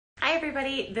Hi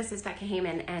everybody, this is Becca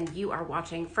Heyman and you are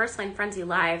watching First Line Frenzy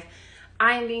Live.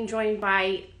 I am being joined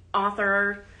by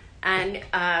author and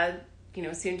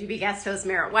soon to be guest host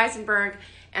Marit Weisenberg,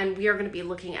 and we are going to be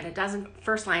looking at a dozen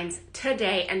first lines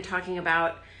today and talking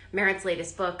about Marit's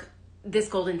latest book, This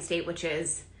Golden State, which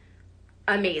is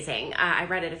amazing. I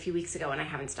read it a few weeks ago and I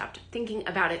haven't stopped thinking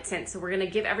about it since. So we're going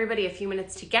to give everybody a few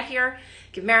minutes to get here,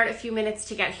 give Marit a few minutes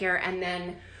to get here, and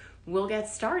then we'll get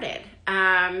started.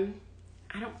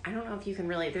 I don't know if you can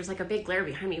really, there's like a big glare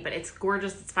behind me, but it's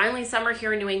gorgeous. It's finally summer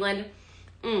here in New England.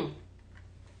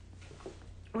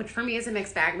 Which for me is a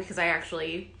mixed bag because I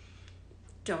actually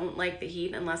don't like the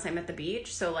heat unless I'm at the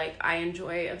beach. So like I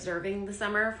enjoy observing the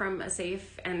summer from a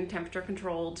safe and temperature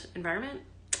controlled environment,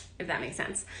 if that makes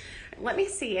sense. Let me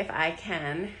see if I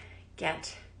can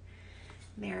get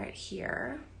Marit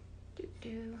here.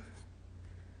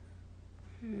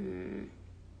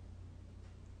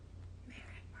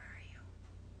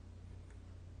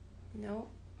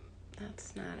 Nope,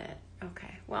 that's not it.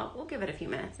 Okay, well, we'll give it a few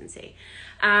minutes and see.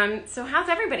 So how's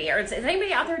everybody? Is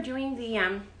anybody out there doing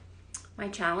the my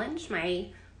challenge, my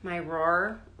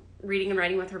Roar Reading and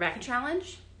Writing with Rebecca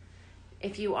challenge?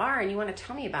 If you are and you want to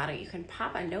tell me about it, you can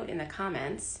pop a note in the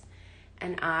comments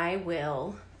and I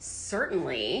will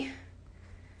certainly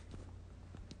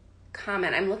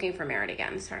comment. I'm looking for Marit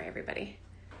again. Sorry, everybody.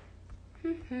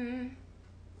 I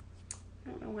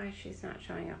don't know why she's not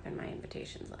showing up in my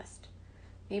invitations list.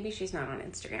 Maybe she's not on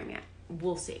Instagram yet.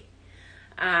 We'll see.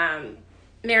 Marit,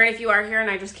 if you are here and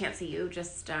I just can't see you,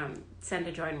 just send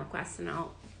a join request and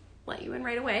I'll let you in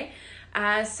right away.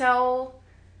 How's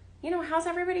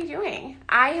everybody doing?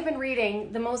 I have been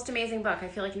reading the most amazing book. I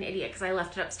feel like an idiot because I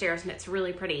left it upstairs and it's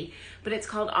really pretty. But it's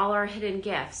called All Our Hidden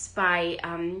Gifts by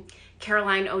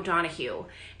Caroline O'Donoghue.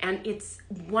 And it's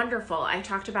wonderful. I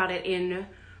talked about it in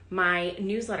my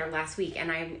newsletter last week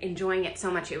and I'm enjoying it so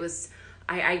much.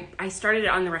 I started it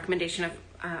on the recommendation of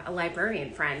a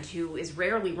librarian friend who is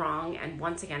rarely wrong and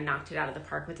once again knocked it out of the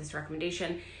park with this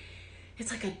recommendation.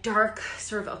 It's like a dark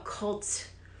sort of occult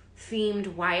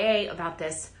themed YA about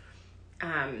this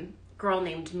girl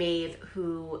named Maeve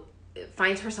who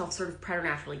finds herself sort of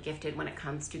preternaturally gifted when it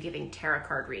comes to giving tarot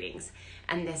card readings.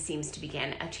 And this seems to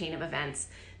begin a chain of events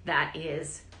that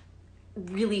is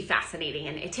really fascinating,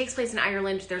 and it takes place in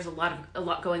Ireland. There's a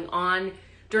lot going on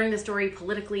during the story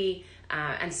politically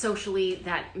and socially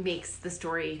that makes the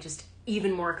story just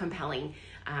even more compelling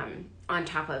on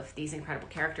top of these incredible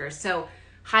characters. So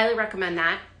highly recommend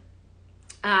that.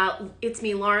 It's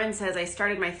me, Lorien says, I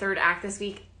started my third act this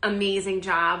week. Amazing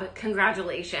job.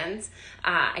 Congratulations.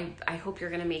 I hope you're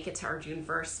going to make it to our June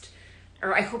 1st,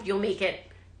 or I hope you'll make it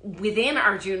within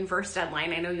our June 1st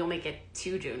deadline. I know you'll make it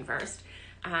to June 1st.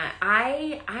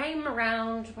 I'm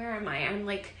around, where am I? I'm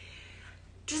like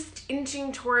just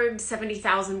inching towards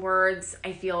 70,000 words.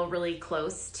 I feel really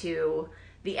close to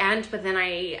the end, but then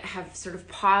I have sort of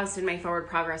paused in my forward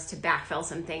progress to backfill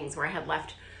some things where I had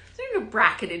left sort of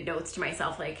bracketed notes to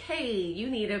myself like, hey, you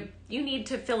need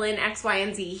to fill in X, Y,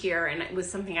 and Z here. And it was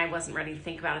something I wasn't ready to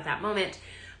think about at that moment.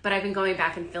 But I've been going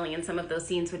back and filling in some of those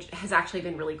scenes, which has actually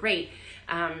been really great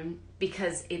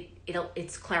because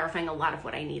it's clarifying a lot of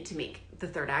what I need to make the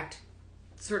third act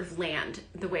sort of land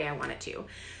the way I want it to.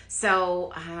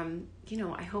 So,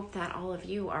 I hope that all of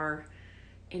you are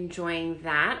enjoying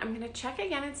that. I'm going to check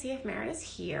again and see if Marit is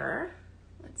here.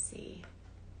 Let's see.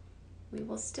 We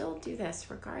will still do this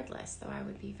regardless, though I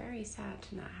would be very sad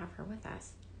to not have her with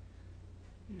us.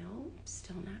 No,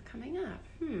 still not coming up.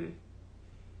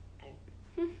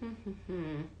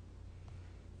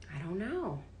 I don't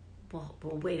know.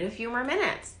 We'll wait a few more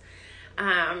minutes.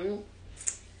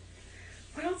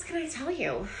 What else can I tell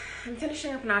you? I'm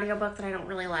finishing up an audiobook that I don't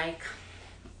really like.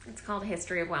 It's called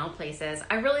History of Wild Places.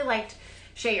 I really liked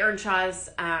Shay Earnshaw's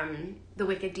The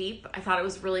Wicked Deep. I thought it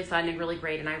was really fun and really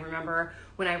great. And I remember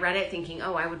when I read it thinking,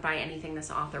 oh, I would buy anything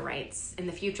this author writes in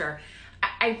the future.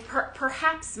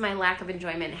 Perhaps my lack of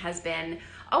enjoyment has been,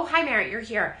 oh, hi, Marit, you're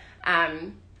here.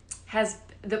 Part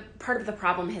of the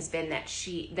problem has been that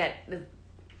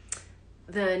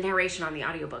the narration on the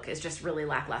audiobook is just really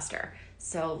lackluster.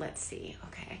 So let's see.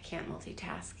 Okay, I can't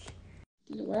multitask.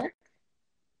 Did it work?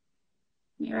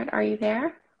 Marit, are you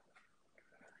there?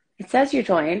 It says you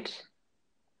joined,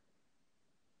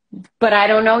 but I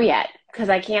don't know yet because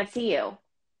I can't see you.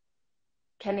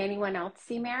 Can anyone else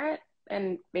see Marit?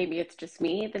 And maybe it's just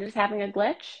me that is having a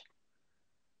glitch.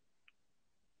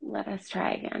 Let us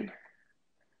try again.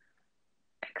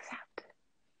 Accept.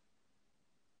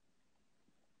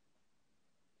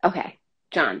 Okay,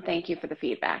 John, thank you for the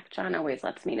feedback. John always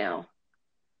lets me know.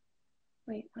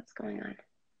 Wait, what's going on?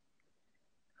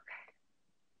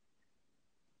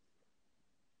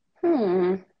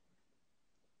 Hmm.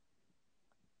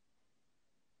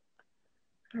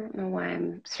 I don't know why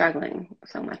I'm struggling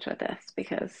so much with this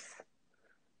because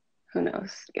who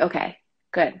knows? Okay,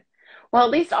 good. Well,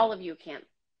 at least all of you can't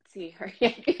see her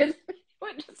yet because it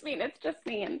would just mean it's just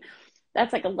me. And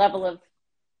that's like a level of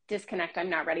disconnect I'm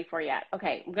not ready for yet.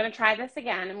 Okay, I'm going to try this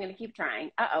again. I'm going to keep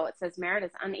trying. Uh-oh, it says Marit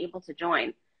is unable to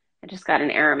join. I just got an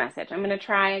error message. I'm going to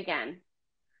try again.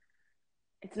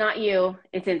 It's not you,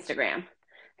 it's Instagram.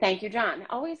 Thank you, John.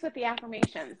 Always with the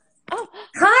affirmations. Oh,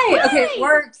 Hi. Okay, it hi.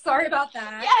 worked. Sorry about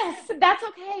that. Yes, that's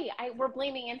okay. We're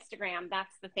blaming Instagram.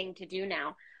 That's the thing to do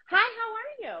now. Hi, how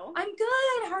are you? I'm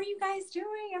good. How are you guys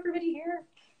doing? Everybody here?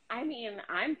 I mean,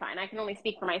 I'm fine. I can only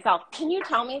speak for myself. Can you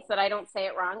tell me so that I don't say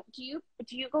it wrong? Do you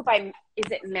go by,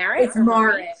 is it Marit It's or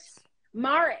Marit.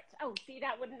 Marit. Oh, see,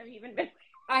 that wouldn't have even been.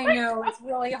 I know, it's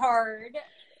really hard.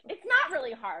 It's not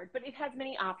really hard, but it has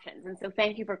many options. And so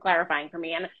thank you for clarifying for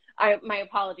me. And my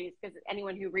apologies because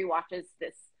anyone who rewatches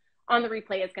this on the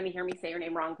replay is going to hear me say your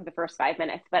name wrong for the first 5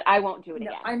 minutes, but I won't do it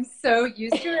again. I'm so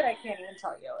used to it, I can't even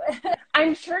tell you.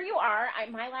 I'm sure you are.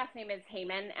 My last name is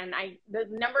Heyman, and the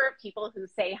number of people who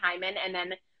say Hyman and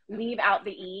then leave out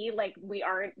the E, like we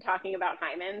aren't talking about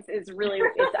hymens, is really,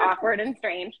 it's awkward and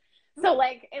strange. So,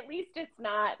 like, at least it's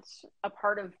not a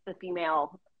part of the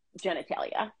female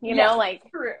genitalia, you know, like,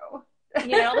 true.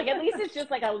 You know, like, at least it's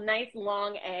just like a nice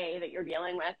long A that you're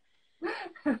dealing with.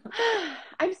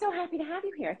 I'm so happy to have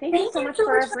you here. Thank you so much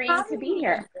for agreeing to be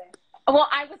here. Well,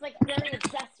 I was like very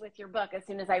obsessed with your book as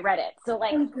soon as I read it. So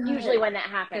like usually when that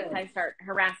happens, I start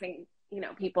harassing,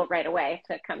 people right away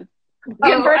to come.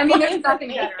 I mean, there's nothing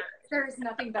better. There's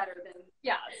nothing better than,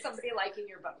 somebody liking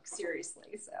your book,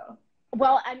 seriously. So.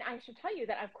 Well, and I should tell you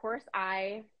that, of course,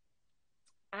 I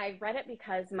read it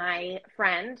because my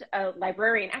friend, a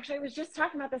librarian, actually I was just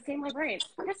talking about the same librarian.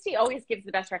 Christy always gives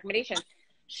the best recommendations.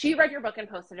 She read your book and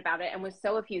posted about it and was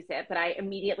so effusive that I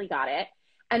immediately got it.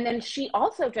 And then she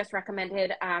also just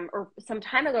recommended, or some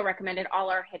time ago recommended All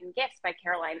Our Hidden Gifts by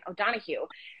Caroline O'Donoghue.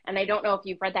 And I don't know if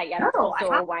you've read that yet. It's also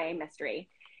a YA mystery.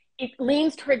 It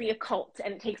leans toward the occult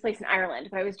and it takes place in Ireland.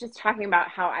 But I was just talking about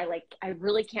how I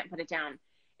really can't put it down.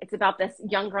 It's about this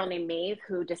young girl named Maeve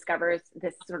who discovers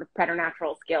this sort of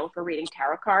preternatural skill for reading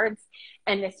tarot cards.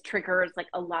 And this triggers like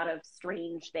a lot of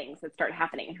strange things that start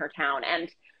happening in her town.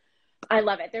 And I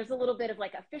love it. There's a little bit of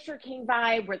like a Fisher King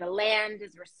vibe where the land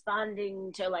is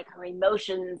responding to like her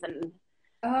emotions, and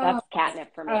that's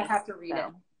catnip for me. I have to read it.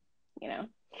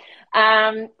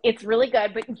 It's really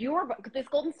good. But your book, this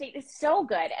Golden State, is so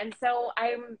good, and so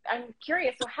I'm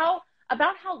curious. So how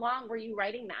long were you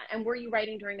writing that, and were you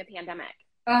writing during the pandemic?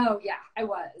 Oh yeah, I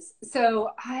was. So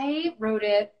I wrote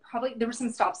it. Probably there were some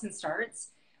stops and starts.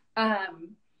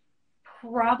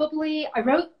 Probably I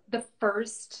wrote the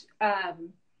first.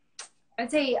 I'd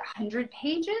say 100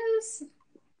 pages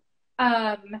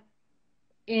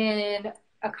in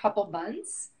a couple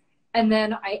months. And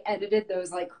then I edited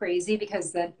those like crazy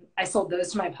because then I sold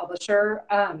those to my publisher.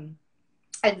 And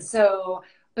so,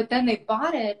 but then they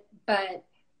bought it, but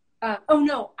oh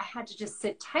no, I had to just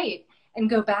sit tight and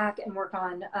go back and work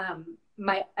on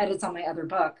my edits on my other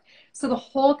book. So the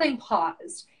whole thing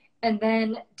paused. And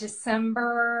then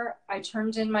December, I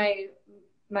turned in my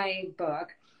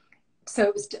book.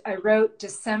 So I wrote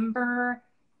December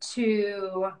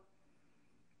to,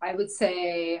 I would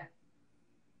say,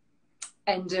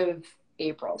 end of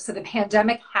April. So the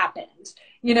pandemic happened,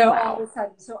 all of a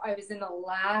sudden. So I was in the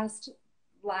last,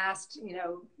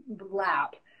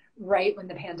 lap right when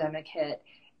the pandemic hit.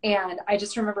 And I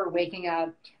just remember waking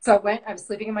up. So I was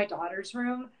sleeping in my daughter's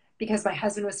room because my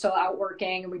husband was still out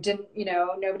working and we didn't,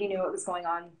 nobody knew what was going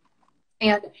on.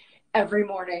 And every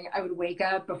morning I would wake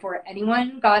up before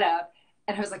anyone got up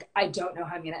and I was like, I don't know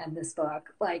how I'm going to end this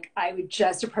book. Like I would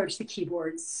just approach the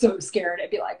keyboard so scared.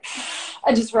 I'd be like,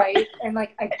 I just write. And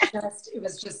like, it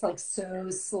was just like so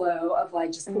slow of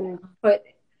like just put,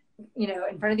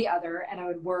 in front of the other. And I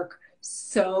would work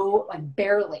so like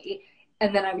barely.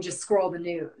 And then I would just scroll the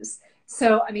news.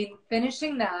 So, I mean,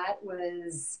 finishing that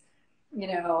was,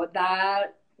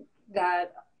 that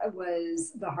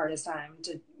was the hardest time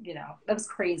to, that was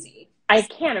crazy. I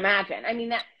can't imagine. I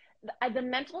mean, the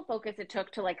mental focus it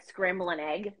took to like scramble an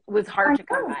egg was hard to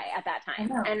come by at that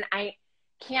time. And I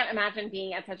can't imagine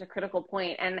being at such a critical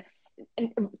point. And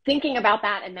thinking about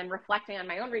that and then reflecting on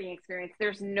my own reading experience,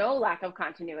 there's no lack of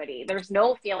continuity. There's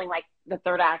no feeling like the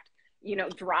third act,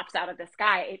 drops out of the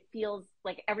sky. It feels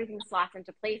like everything slots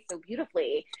into place so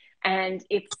beautifully. And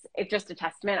it's just a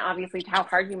testament, obviously, to how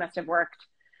hard you must have worked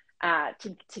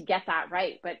to get that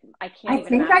right. But I can't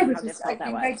even imagine how difficult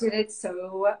that was. I did it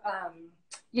so,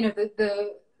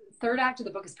 the third act of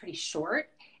the book is pretty short.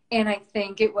 And I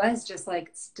think it was just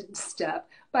like step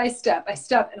by step by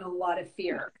step and a lot of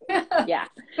fear. Yeah.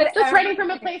 But Just writing from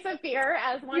a place of fear,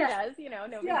 as one does, you know,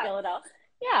 no big yeah. deal at all.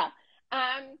 Yeah.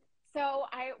 So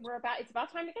it's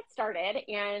about time to get started.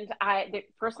 And the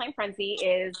First Line Frenzy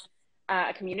is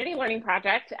a community learning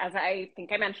project, as I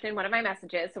think I mentioned in one of my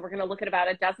messages. So we're going to look at about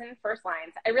a dozen first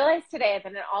lines. I realized today that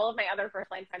in all of my other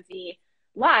First Line Frenzy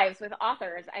lives with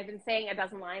authors, I've been saying a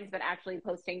dozen lines, but actually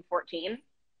posting 14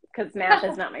 because math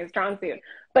is not my strong suit.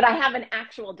 But I have an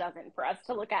actual dozen for us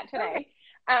to look at today.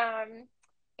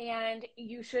 And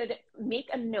you should make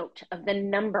a note of the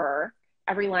number.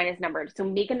 Every line is numbered. So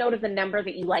make a note of the number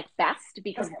that you like best,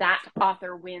 because that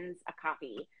author wins a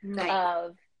copy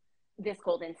of this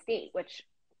Golden State, which,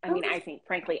 I mean, I think,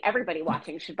 frankly, everybody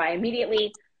watching should buy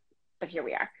immediately. But here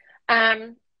we are.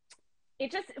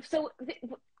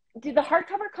 Did the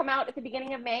hardcover come out at the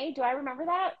beginning of May? Do I remember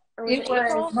that? Or was it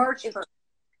April? March 1st.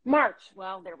 March.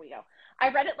 Well, there we go. I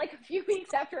read it like a few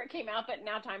weeks after it came out, but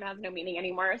now time has no meaning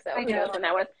anymore. So who knows when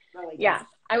that was? Really, yeah.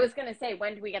 I was going to say,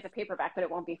 when do we get the paperback? But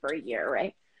it won't be for a year,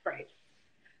 right? Right.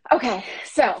 Okay.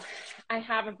 So I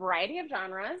have a variety of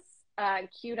genres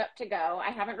queued up to go. I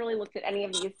haven't really looked at any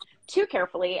of these too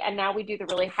carefully. And now we do the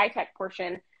really high-tech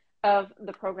portion of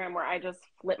the program where I just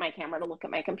flip my camera to look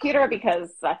at my computer, because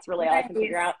that's really all I can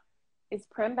figure out. Is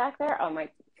Prim back there? Oh, my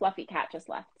fluffy cat just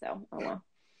left. So, oh well.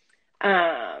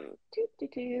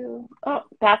 Oh,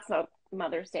 that's a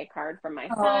Mother's Day card from my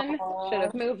son. Should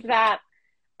have moved that.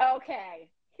 Okay,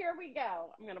 here we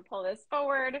go. I'm going to pull this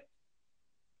forward.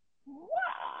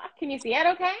 Can you see it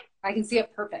okay? I can see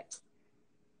it perfect.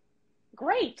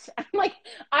 Great. I'm like,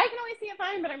 I can always see it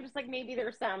fine, but I'm just like, maybe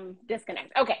there's some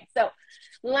disconnect. Okay, so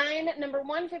line number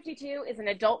 152 is an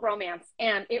adult romance,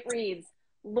 and it reads,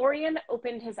 Lorien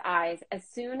opened his eyes as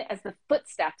soon as the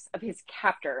footsteps of his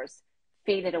captors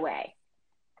faded away.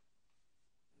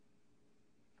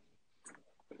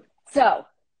 So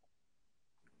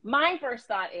my first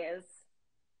thought is,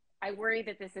 I worry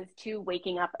that this is too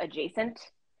waking up adjacent.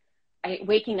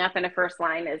 Waking up in a first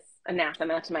line is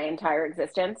anathema to my entire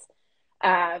existence.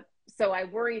 So I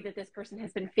worry that this person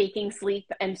has been faking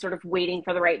sleep and sort of waiting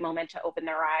for the right moment to open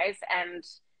their eyes. And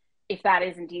if that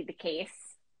is indeed the case,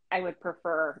 I would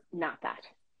prefer not that.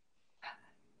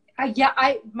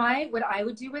 What I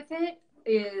would do with it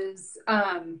is,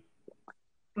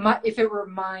 if it were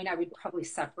mine, I would probably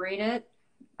separate it,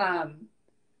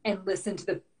 and listen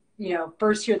to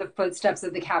first hear the footsteps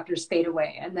of the captors fade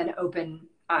away and then open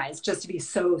eyes, just to be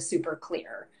so super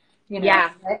clear,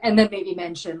 Yeah. And then maybe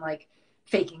mention like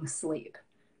faking sleep.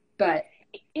 But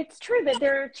it's true that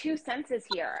there are two senses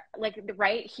here, like the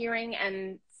right hearing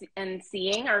and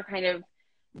seeing are kind of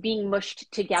being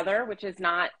mushed together, which is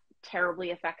not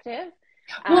terribly effective.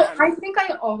 Well, I think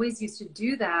I always used to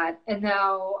do that, and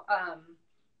now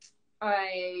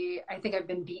I think I've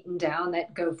been beaten down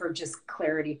that go for just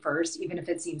clarity first, even if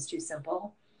it seems too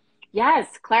simple. Yes,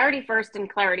 clarity first and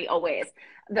clarity always.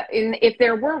 If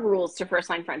there were rules to First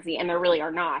Line Frenzy, and there really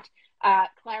are not,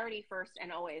 clarity first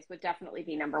and always would definitely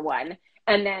be number one,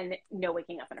 and then no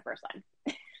waking up in a first line.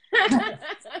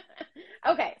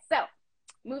 Okay, so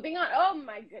moving on. Oh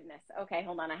my goodness. Okay,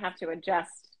 hold on. I have to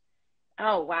adjust.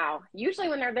 Oh wow. Usually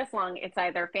when they're this long, it's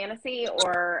either fantasy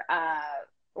or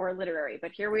literary.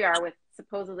 But here we are with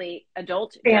supposedly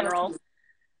adult general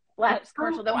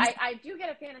commercial. Though I do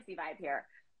get a fantasy vibe here.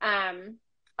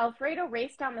 Alfredo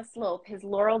raced down the slope, his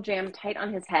laurel jammed tight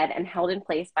on his head and held in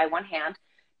place by one hand,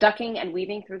 ducking and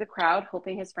weaving through the crowd,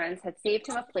 hoping his friends had saved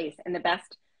him a place in the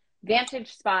best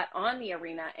vantage spot on the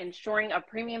arena, ensuring a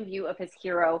premium view of his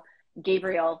hero,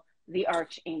 Gabriel, the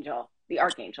archangel.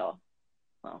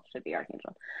 Well, should be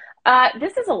archangel.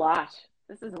 This is a lot.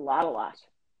 This is a lot.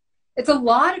 It's a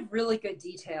lot of really good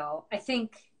detail. I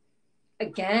think,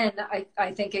 again,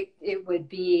 I think it would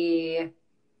be,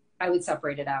 I would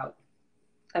separate it out.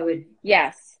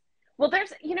 Yes. Well,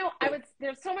 there's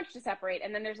so much to separate,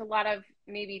 and then there's a lot of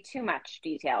maybe too much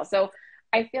detail. So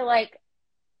I feel like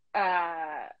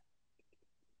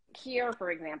here,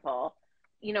 for example,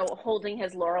 holding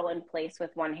his laurel in place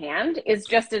with one hand is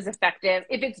just as effective.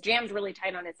 If it's jammed really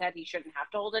tight on his head, he shouldn't have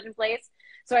to hold it in place.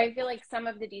 So I feel like some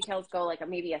of the details go like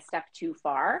maybe a step too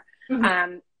far.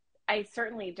 Mm-hmm. I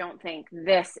certainly don't think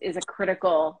this is a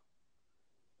critical,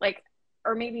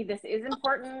 or maybe this is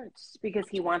important because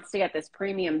he wants to get this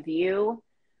premium view.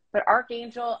 But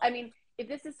archangel, I mean, if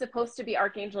this is supposed to be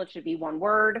archangel, it should be one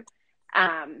word.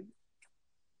 And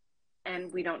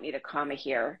we don't need a comma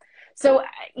here. So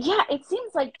yeah, it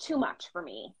seems like too much for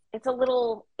me. It's a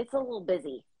little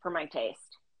busy for my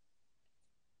taste.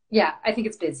 Yeah, I think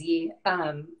it's busy.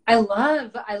 I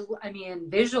mean,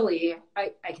 visually,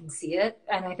 I can see it.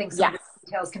 And I think some of Yes. the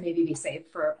details can maybe be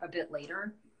saved for a bit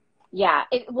later. Yeah.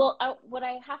 What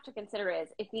I have to consider is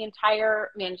if the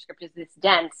entire manuscript is this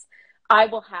dense, I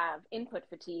will have input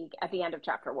fatigue at the end of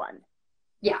chapter one.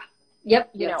 Yeah.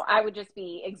 Yep. You Yep. know, I would just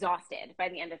be exhausted by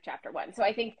the end of chapter one. So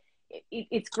I think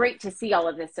it's great to see all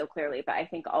of this so clearly, but I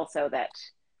think also that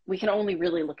we can only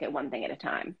really look at one thing at a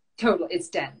time. Totally. It's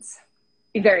dense.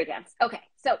 Very dense. Okay,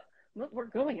 so we're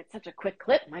going at such a quick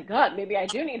clip. My God, maybe I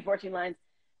do need 14 lines.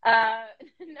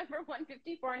 Number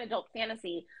 154 in adult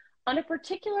fantasy. On a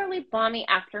particularly balmy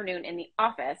afternoon in the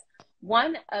office,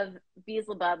 one of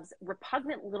Beezlebub's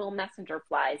repugnant little messenger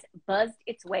flies buzzed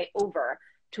its way over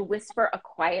to whisper a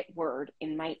quiet word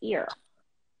in my ear.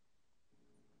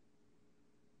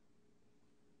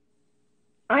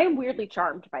 I am weirdly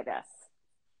charmed by this.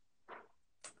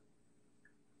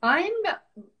 I'm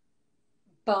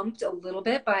bumped a little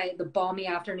bit by the balmy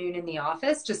afternoon in the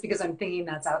office just because I'm thinking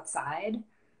that's outside.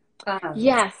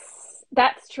 Yes,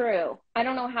 that's true. I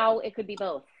don't know how it could be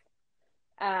both.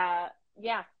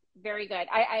 Yeah, very good.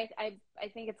 I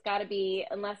think it's got to be,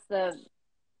 unless I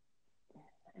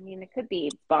mean, it could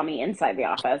be balmy inside the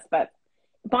office, but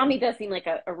balmy does seem like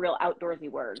a real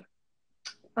outdoorsy word.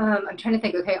 I'm trying to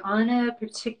think. Okay, on a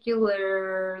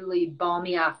particularly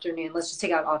balmy afternoon, let's just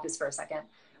take out office for a second.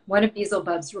 One of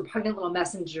Beezlebub's repugnant little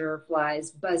messenger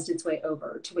flies buzzed its way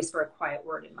over to whisper a quiet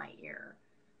word in my ear.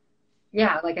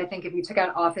 Yeah, like I think if you took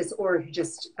out office or if you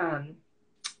just,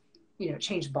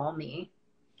 change balmy.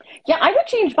 Yeah, I would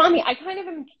change balmy.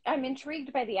 I'm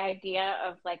intrigued by the idea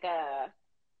of like a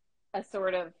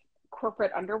sort of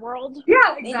corporate underworld.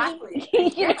 Yeah, Maybe. exactly.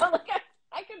 You know, like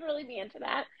I could really be into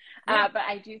that. Yeah. But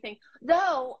I do think,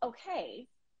 though, okay,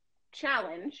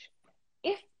 challenge.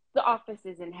 If the office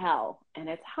is in hell and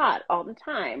it's hot all the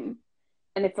time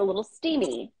and it's a little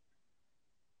steamy,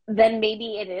 then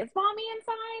maybe it is balmy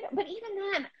inside. But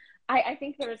even then, I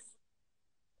think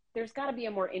there's got to be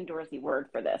a more indoorsy word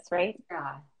for this, right?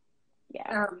 Yeah.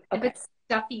 Yeah. If Okay. it's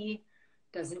stuffy,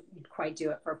 doesn't quite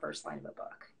do it for a first line of a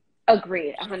book.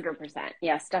 Agreed, 100%.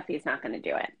 Yeah, stuffy's not going to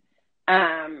do it.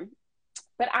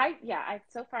 But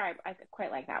so far I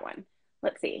quite like that one.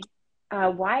 Let's see.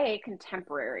 YA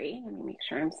contemporary. Let me make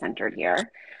sure I'm centered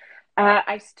here.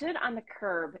 I stood on the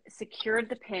curb, secured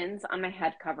the pins on my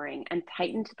head covering, and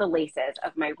tightened the laces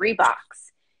of my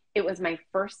Reeboks. It was my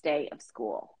first day of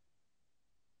school.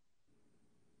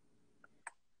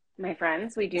 My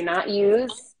friends, we do not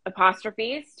use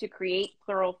apostrophes to create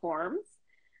plural forms.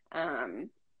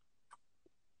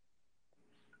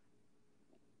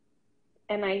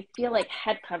 And I feel like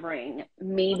head covering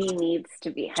maybe needs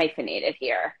to be hyphenated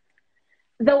here.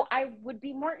 Though I would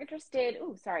be more interested,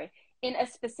 in a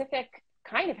specific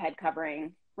kind of head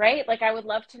covering, right? Like I would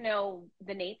love to know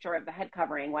the nature of the head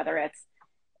covering, whether it's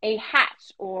a hat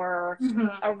or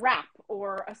a wrap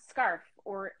or a scarf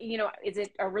or, is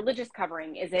it a religious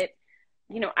covering? Is it,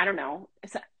 I don't know.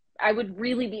 So I would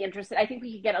really be interested. I think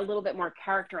we could get a little bit more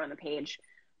character on the page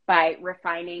by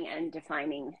refining and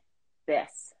defining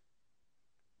this.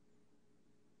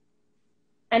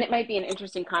 And it might be an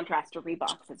interesting contrast to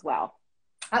Reeboks as well.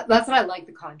 That's what I like,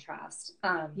 the contrast.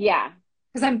 Yeah.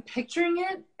 Because I'm picturing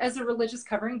it as a religious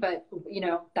covering, but,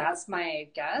 that's my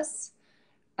guess.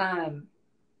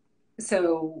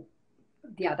 So,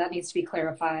 yeah, that needs to be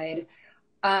clarified.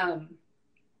 I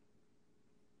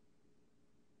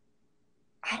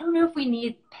don't know if we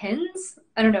need pins.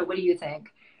 I don't know. What do you think?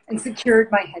 And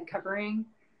secured my head covering.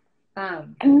 I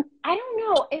don't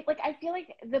know. I feel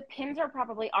like the pins are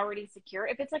probably already secure.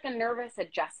 If it's like a nervous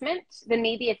adjustment, then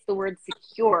maybe it's the word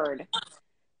secured.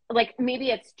 Like maybe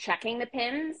it's checking the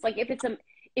pins. Like if it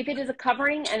is a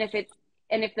covering and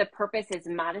if the purpose is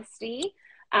modesty,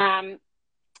 then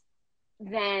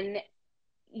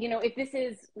if this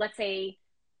is, let's say,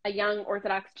 a young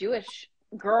Orthodox Jewish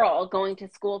girl going to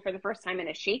school for the first time in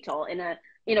a sheitel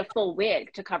in a full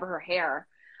wig to cover her hair,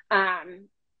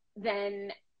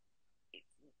 then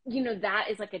that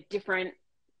is like a different,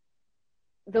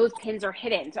 those pins are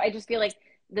hidden. So I just feel like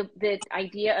the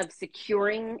idea of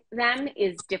securing them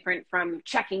is different from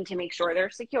checking to make sure they're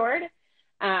secured.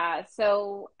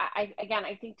 So I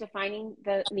think defining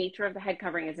the nature of the head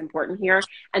covering is important here.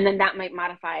 And then that might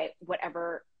modify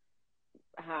whatever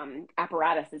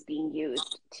apparatus is being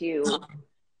used to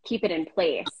keep it in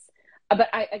place. But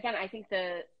I think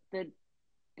the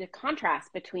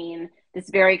contrast between this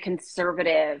very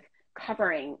conservative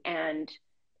covering and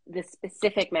the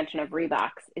specific mention of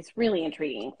Reeboks is really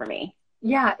intriguing for me.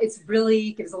 Yeah, it's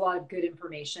really gives a lot of good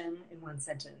information in one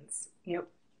sentence.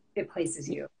 It places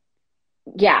you.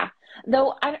 Yeah.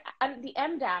 Though the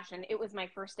M dash and it was my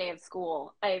first day of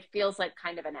school, it feels like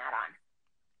kind of an add-on.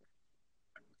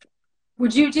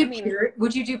 Would you I do mean, period?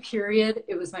 Would you do period?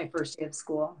 It was my first day of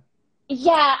school.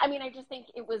 yeah, I mean, I just think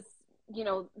it was,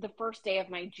 the first day of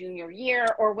my junior year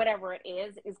or whatever it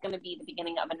is going to be the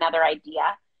beginning of another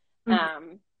idea.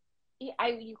 Mhm.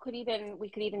 We could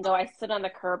even go, I stood on the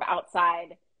curb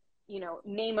outside,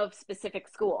 name of specific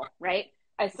school, right?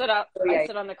 Oh I yeah.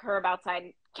 stood on the curb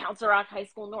outside Council Rock High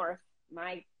School North,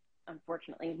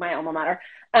 unfortunately, my alma mater.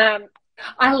 I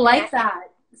And, like that.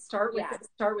 yeah,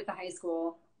 Start with the high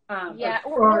school, yeah,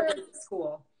 or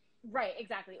school. right,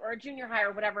 exactly, or a junior high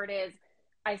or whatever it is.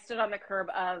 I stood on the curb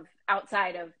of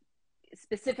outside of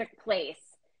specific place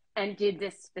and did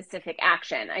this specific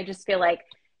action. I just feel like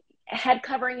head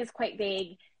covering is quite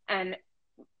vague, and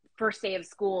first day of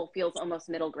school feels almost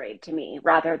middle grade to me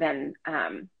rather than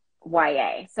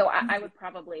YA. So I would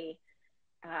probably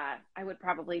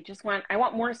just I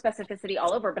want more specificity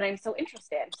all over, but I'm so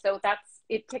interested. So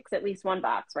it ticks at least one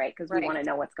box, right? Because we Right. want to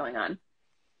know what's going on.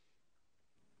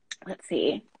 Let's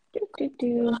see.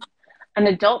 An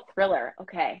adult thriller.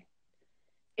 Okay.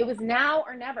 It was now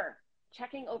or never.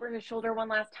 Checking over his shoulder one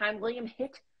last time, William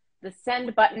hit the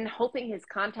send button, hoping his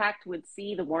contact would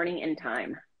see the warning in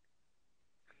time.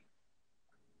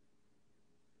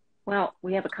 Well,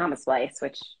 we have a comma splice,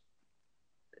 which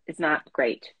is not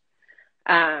great.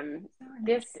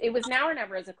 It was now or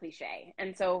never is a cliche.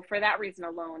 And so for that reason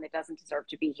alone, it doesn't deserve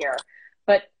to be here.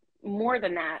 But more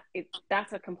than that,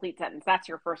 that's a complete sentence. That's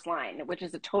your first line, which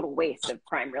is a total waste of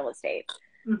prime real estate.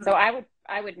 Mm-hmm. So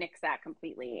I would nix that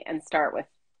completely and start with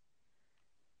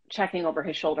checking over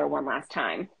his shoulder one last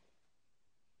time.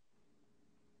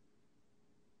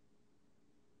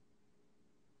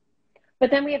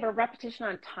 But then we have a repetition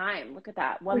on time. Look at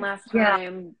that. One last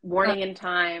time, warning in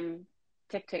time,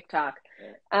 tick, tick, tock.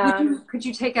 Could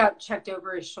you take out checked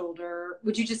over his shoulder?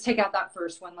 Would you just take out that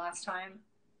first one last time?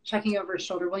 Checking over his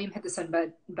shoulder. William hit the send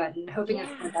button, hoping his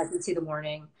contact would see the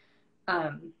warning.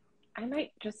 I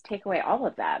might just take away all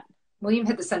of that. William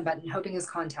hit the send button, hoping his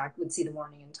contact would see the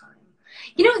warning in time.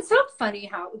 It's so funny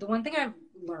how the one thing I've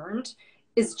learned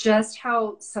is just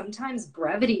how sometimes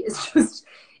brevity is just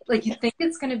like you think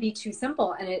it's going to be too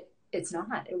simple, and it's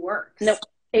not. It works. No,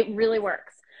 it really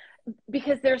works.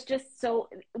 Because there's just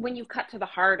when you cut to the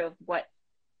heart of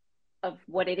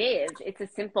what it is, it's a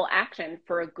simple action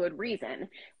for a good reason.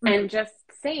 Mm-hmm. And just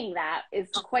saying that is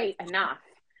quite enough.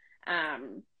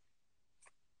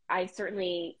 I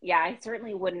certainly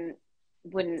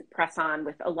wouldn't press on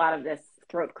with a lot of this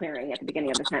throat clearing at the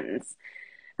beginning of the sentence.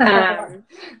 I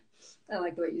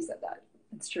like the way you said that.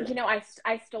 It's true.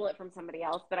 I stole it from somebody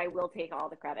else, but I will take all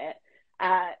the credit.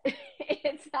 I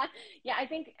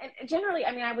think generally,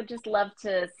 I mean, I would just love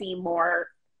to see more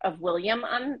of William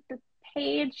on the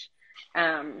page.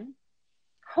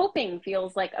 Hoping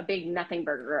feels like a big nothing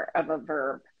burger of a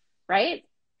verb, right?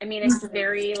 I mean, it's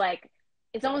very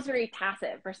it's almost very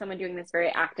passive for someone doing this very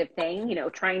active thing,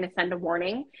 trying to send a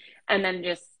warning and then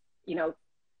just,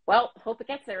 well, hope it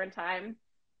gets there in time.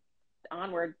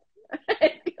 Onward.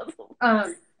 It feels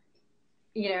I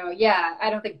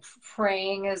don't think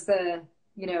praying is the,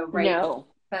 right. No.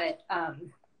 But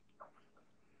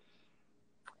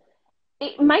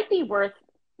it might be worth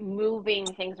moving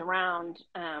things around.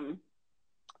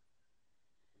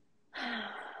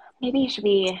 Maybe you should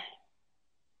be.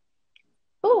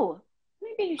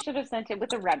 Maybe you should have sent it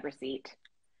with a red receipt,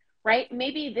 right?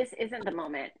 Maybe this isn't the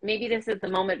moment. Maybe this is the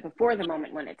moment before the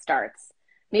moment when it starts.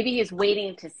 Maybe he's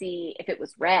waiting to see if it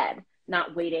was red,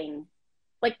 not waiting,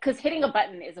 because hitting a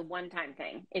button is a one-time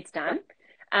thing. It's done.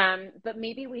 But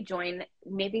maybe we join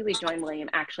William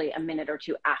actually a minute or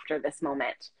two after this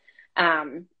moment.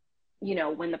 When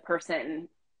the person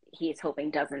he's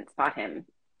hoping doesn't spot him,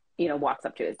 walks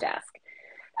up to his desk.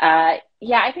 I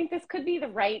think this could be the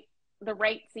right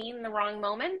scene, the wrong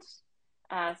moment.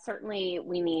 Certainly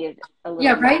we need a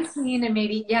little right scene, and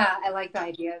maybe I like the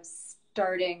idea of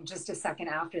starting just a second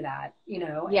after that,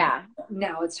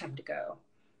 now it's time to go.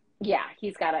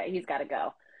 He's gotta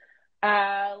go.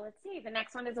 Let's see, the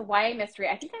next one is a YA mystery.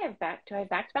 I think I have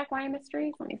back-to-back YA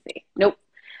mysteries? Let me see. Nope.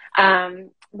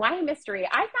 YA mystery.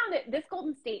 I found it, this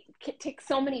Golden State ticks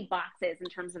so many boxes in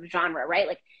terms of genre,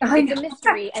 right? It's a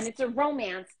mystery and it's a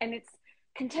romance and it's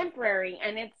contemporary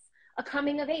and it's a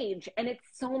coming of age and it's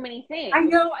so many things. I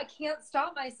know, I can't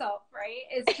stop myself, right?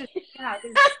 It's just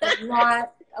there's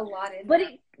a lot in but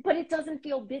there. But it doesn't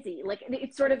feel busy.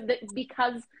 It's sort of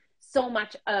because so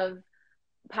much of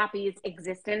Poppy's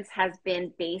existence has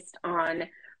been based on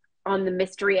the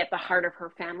mystery at the heart of her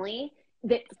family,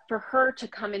 that for her to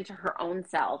come into her own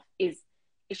self is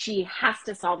she has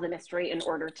to solve the mystery in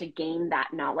order to gain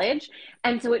that knowledge.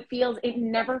 And so it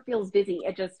never feels busy.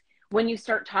 It just, when you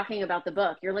start talking about the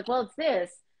book, you're like, well, it's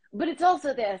this, but it's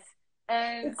also this,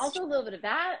 and also a little bit of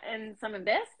that, and some of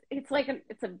this. It's like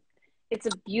it's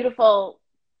a beautiful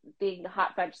big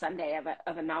hot fudge sundae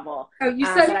of a novel. Oh, you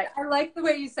said I like the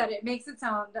way you said it. It makes it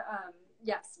sound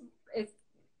yes.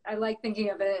 I like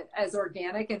thinking of it as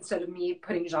organic instead of me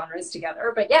putting genres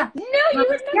together. But yeah, no, you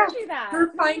would never do that.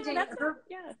 Her finding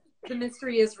the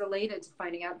mystery is related to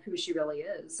finding out who she really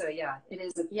is. So yeah, it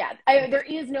is. There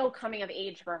is no coming of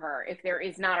age for her if there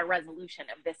is not a resolution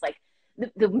of this. Like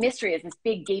the mystery is this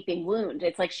big gaping wound.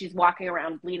 It's like she's walking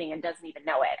around bleeding and doesn't even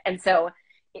know it. And so,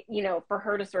 you know, for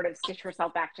her to sort of stitch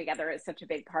herself back together is such a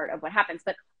big part of what happens.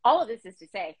 But all of this is to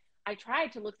say, I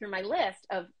tried to look through my list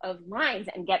of lines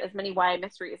and get as many YA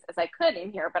mysteries as I could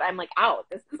in here, but I'm like out.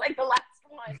 This is like the last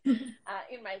one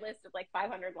in my list of like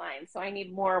 500 lines. So I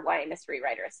need more YA mystery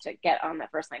writers to get on the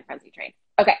first line frenzy train.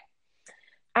 Okay.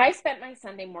 I spent my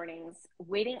Sunday mornings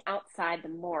waiting outside the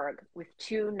morgue with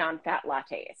 2 non-fat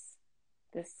lattes.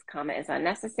 This comma is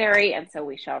unnecessary, and so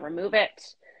we shall remove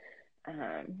it.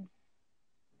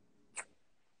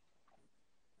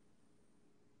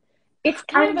 It's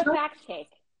kind of a fact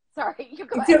cake. Sorry, you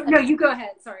go ahead. No, you go ahead.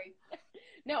 Sorry.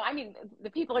 No, I mean, the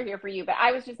people are here for you, but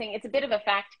I was just saying it's a bit of a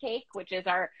fact cake, which is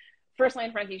our first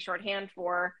line frenzy shorthand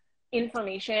for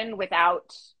information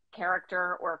without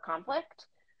character or conflict.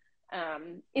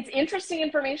 It's interesting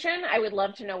information. I would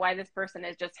love to know why this person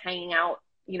is just hanging out,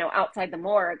 you know, outside the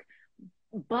morgue,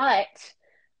 but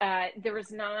there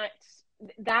is not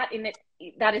that in it.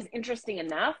 That is interesting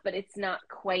enough, but it's not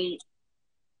quite,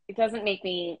 it doesn't make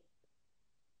me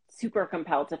super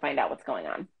compelled to find out what's going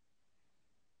on.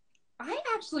 I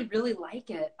actually really like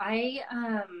it.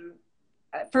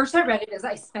 First I read it as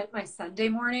I spent my Sunday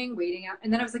morning waiting out,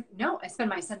 and then I was like, no, I spend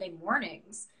my Sunday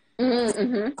mornings.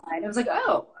 Mm-hmm. And I was like,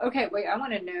 oh, okay, wait, I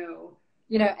want to know,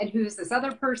 you know, and who's this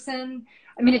other person?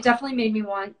 I mean, it definitely made me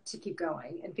want to keep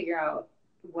going and figure out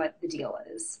what the deal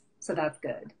is. So that's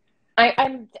good.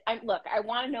 Look, I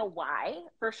want to know why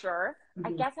for sure. Mm-hmm.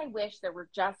 I guess I wish there were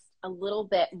just a little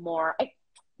bit more.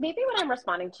 Maybe what I'm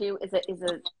responding to is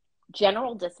a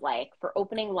general dislike for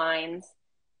opening lines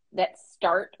that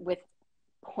start with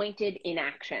pointed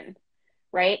inaction,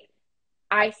 right?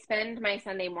 I spend my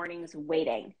Sunday mornings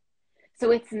waiting.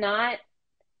 So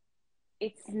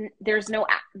there's no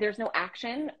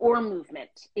action or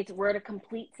movement. We're at a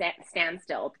complete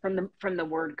standstill from the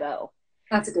word go.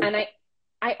 That's a good And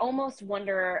I almost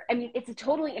wonder, I mean, it's a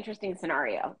totally interesting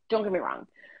scenario. Don't get me wrong.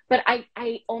 But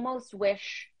I almost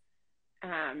wish,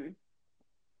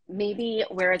 maybe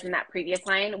whereas in that previous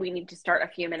line, we need to start a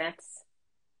few minutes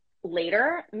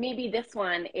later, maybe this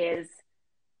one is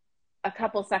a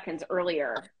couple seconds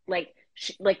earlier. Like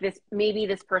this, maybe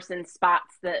this person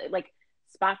spots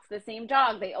the same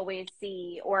dog they always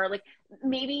see, or like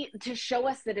maybe to show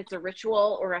us that it's a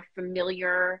ritual or a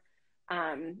familiar,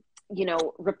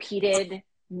 repeated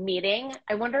meeting.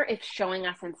 I wonder if showing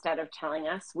us instead of telling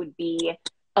us would be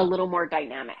a little more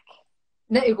dynamic.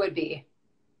 No, it would be.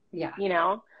 Yeah. You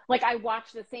know, like I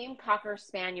watched the same Cocker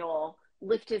Spaniel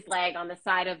lift his leg on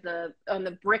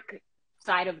the brick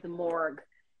side of the morgue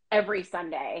every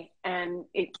Sunday. And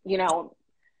I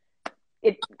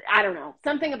don't know,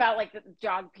 something about like the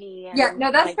jog pee. And, yeah, no,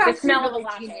 that's like, the smell of a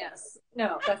latte. Genius.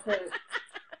 No, that's it.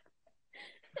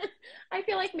 I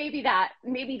feel like maybe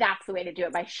that's the way to do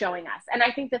it, by showing us. And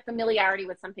I think the familiarity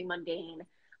with something mundane,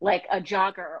 like a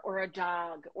jogger or a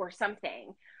dog or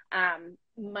something,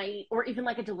 or even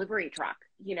like a delivery truck,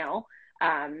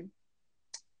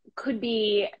 could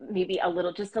be maybe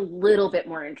just a little bit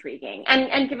more intriguing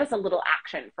and give us a little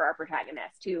action for our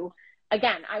protagonist who,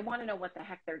 again, I want to know what the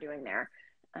heck they're doing there.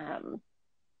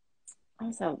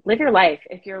 Also, live your life.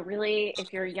 If you're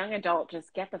a young adult,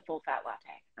 just get the full fat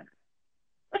latte.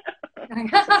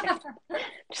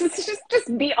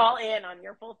 just be all in on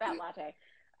your full fat latte.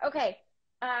 Okay,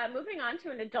 moving on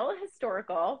to an adult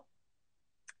historical.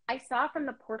 I saw from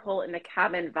the porthole in the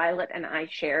cabin Violet and I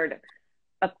shared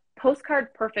a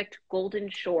postcard perfect golden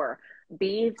shore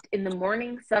bathed in the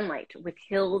morning sunlight with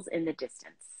hills in the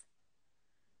distance.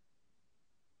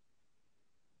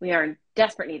 We are in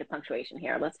desperate need of punctuation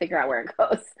here. Let's figure out where it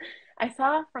goes. I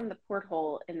saw from the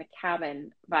porthole in the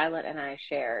cabin Violet and I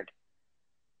shared.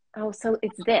 Oh, so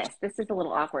it's this. This is a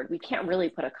little awkward. We can't really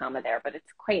put a comma there, but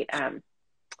it's quite,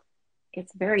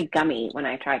 it's very gummy when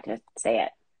I try to say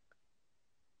it.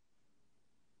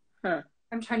 Huh.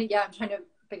 I'm trying to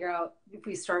figure out if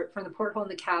we start from the porthole in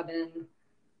the cabin.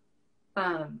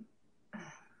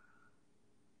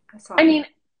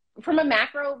 from a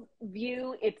macro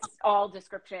view, it's all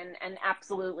description and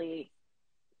absolutely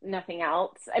nothing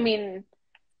else. I mean,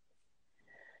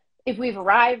 if we've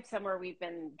arrived somewhere we've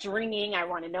been dreaming, I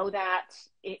want to know that.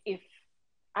 If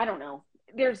I don't know,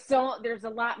 there's a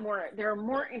lot more. There are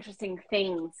more interesting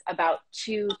things about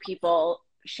two people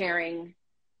sharing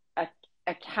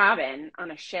a cabin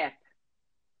on a ship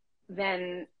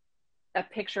than a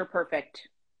picture perfect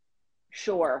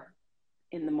shore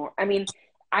in the I mean,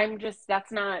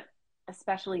 that's not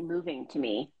especially moving to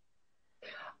me.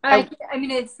 I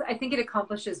mean, I think it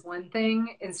accomplishes one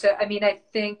thing. And so, I mean, I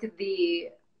think the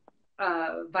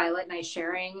Violet and I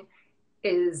sharing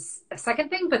is a second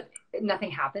thing, but nothing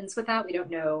happens with that. We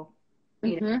don't know,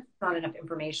 not enough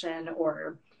information,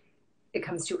 or it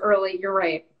comes too early. You're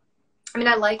right. I mean,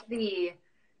 I like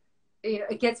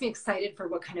it gets me excited for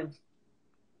what kind of,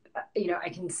 I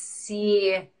can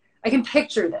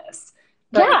picture this.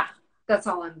 But yeah. That's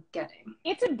all I'm getting.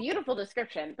 It's a beautiful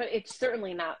description, but it's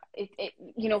certainly not,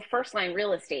 first line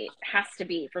real estate has to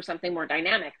be for something more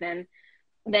dynamic than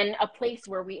a place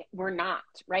where we're not,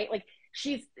 right? Like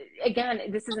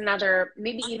this is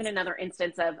maybe even another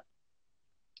instance of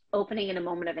opening in a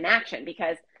moment of inaction,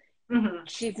 because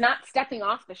she's not stepping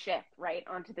off the ship, right,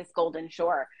 onto this golden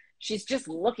shore. She's just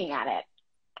looking at it.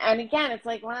 And again, it's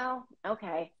like, well,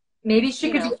 okay. Maybe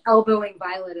she could be elbowing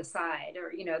Violet aside,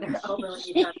 or, they're elbowing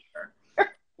each other.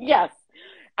 Yes.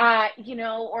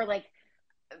 Or like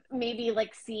maybe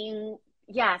like seeing,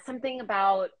 something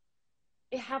about,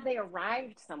 have they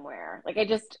arrived somewhere? Like,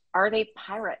 are they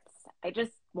pirates? I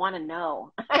just want to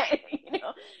know.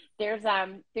 There's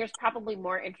probably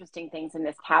more interesting things in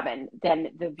this cabin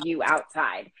than the view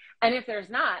outside. And if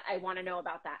there's not, I want to know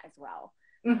about that as well.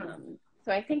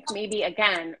 So I think maybe,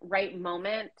 again, right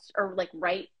moment, or like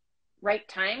right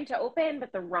time to open,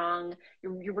 but the wrong,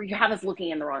 you have us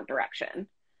looking in the wrong direction.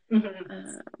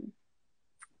 Let's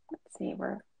see,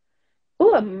 a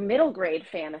middle grade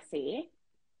fantasy.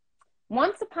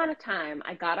 Once upon a time,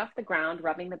 I got off the ground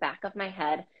rubbing the back of my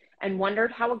head and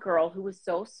wondered how a girl who was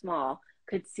so small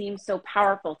could seem so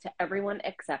powerful to everyone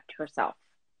except herself.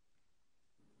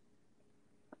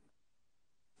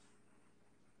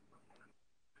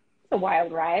 A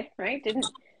wild ride, right?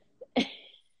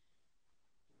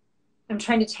 I'm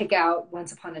trying to take out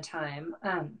Once Upon a Time.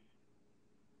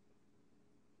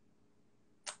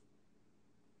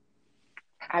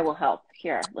 I will help.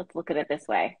 Here, let's look at it this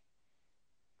way.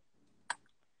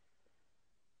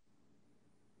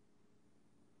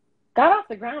 Got off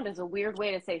the ground is a weird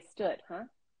way to say stood, huh?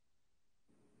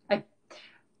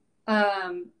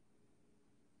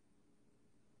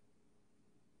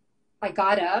 I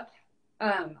got up.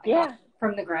 Got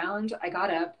from the ground. I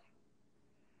got up.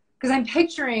 Because I'm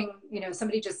picturing,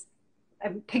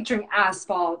 I'm picturing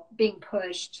asphalt being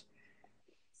pushed.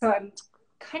 So I'm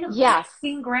kind of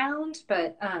seeing ground,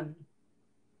 but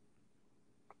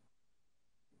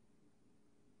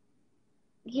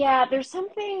there's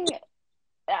something,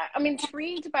 I'm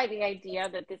intrigued by the idea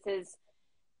that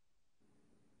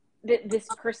this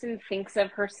person thinks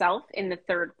of herself in the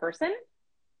third person.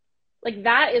 Like,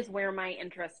 that is where my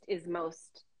interest is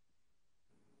most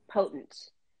potent.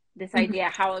 This idea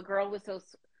how a girl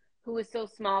who was so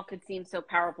small could seem so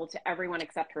powerful to everyone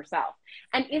except herself.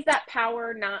 And is that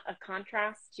power not a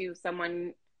contrast to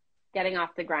someone getting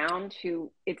off the ground who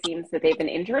it seems that they've been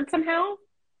injured somehow?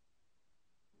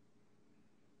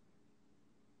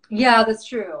 Yeah, that's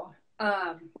true.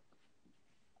 So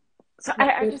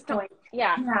I just don't,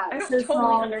 I don't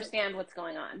totally understand what's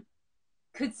going on.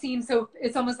 Could seem so,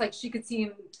 it's almost like she could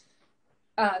seem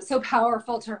so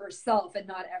powerful to herself and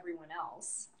not everyone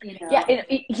else. Yeah,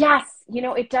 yes.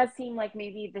 It does seem like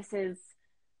maybe this is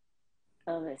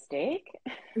a mistake.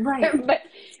 Right. But,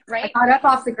 right. I got up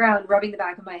off the ground, rubbing the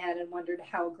back of my head, and wondered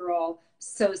how a girl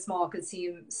so small could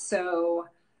seem so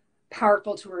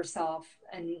powerful to herself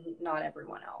and not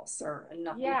everyone else, or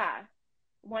nothing. Yeah.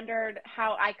 Wondered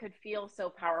how I could feel so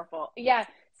powerful. Yeah.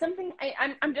 Something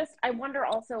I wonder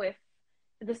also if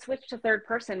the switch to third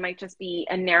person might just be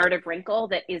a narrative wrinkle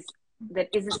that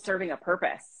isn't serving a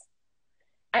purpose.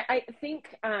 I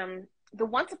think the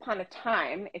Once Upon a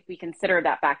Time, if we consider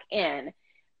that back in,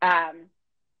 that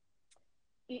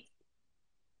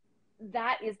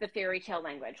is the fairy tale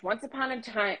language. Once upon a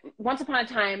time,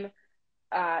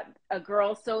 a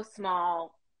girl so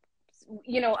small,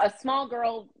 a small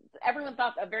girl, everyone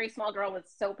thought a very small girl was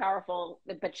so powerful,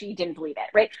 but she didn't believe it,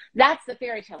 right? That's the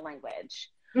fairy tale language.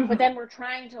 But then we're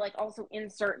trying to also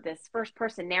insert this first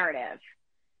person narrative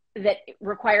that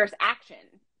requires action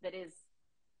that is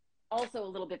also a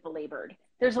little bit belabored.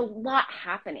 There's a lot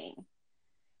happening.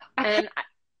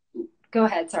 Go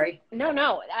ahead. Sorry. No,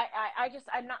 no.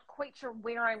 I'm not quite sure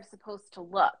where I'm supposed to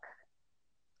look.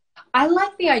 I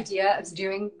like the idea of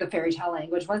doing the fairy tale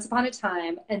language once upon a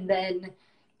time. And then,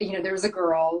 there was a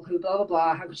girl who blah, blah,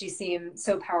 blah. How could she seem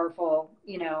so powerful,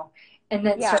 and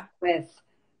then start with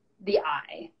the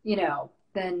I,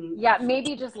 then. Yeah,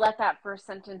 maybe just let that first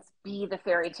sentence be the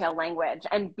fairy tale language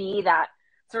and be that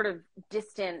sort of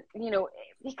distant,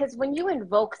 because when you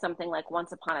invoke something like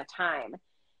once upon a time,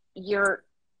 you're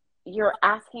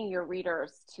asking your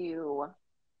readers to,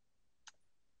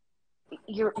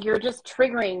 you're just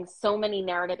triggering so many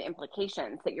narrative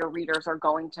implications that your readers are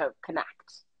going to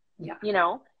connect. Yeah.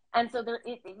 And so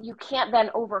you can't then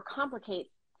overcomplicate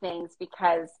things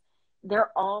because they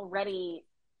already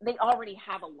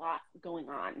have a lot going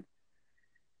on.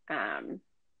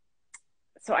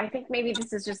 So I think maybe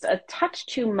this is just a touch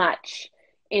too much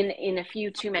in a few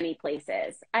too many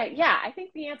places. I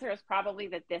think the answer is probably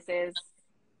that this is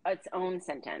its own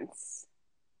sentence.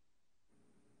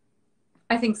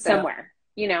 I think so. Somewhere,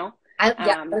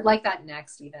 I would like that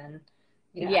next even.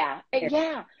 Yeah.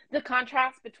 The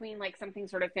contrast between like something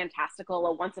sort of fantastical,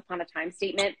 a once upon a time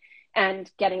statement, and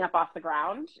getting up off the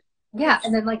ground. Yeah,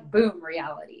 and then like boom,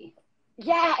 reality.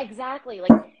 Yeah, exactly.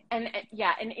 Like, and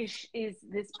is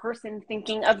this person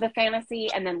thinking of the fantasy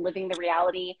and then living the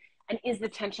reality? And is the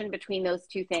tension between those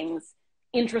two things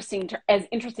interesting to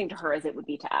her as it would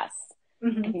be to us?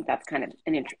 Mm-hmm. I think that's kind of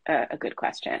a good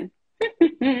question.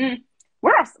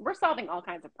 We're solving all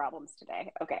kinds of problems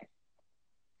today. Okay.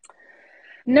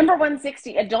 Number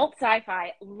 160, adult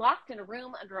sci-fi, locked in a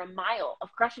room under a mile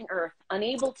of crushing earth,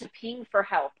 unable to ping for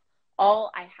help.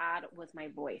 All I had was my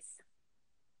voice.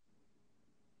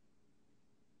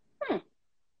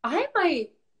 I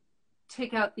might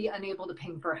take out the unable to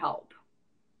ping for help.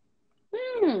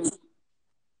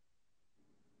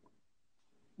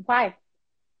 Why?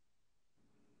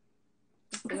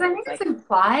 Because I think it's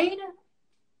implied.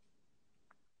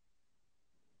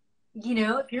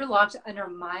 If you're locked under a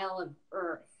mile of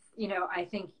earth, I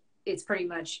think it's pretty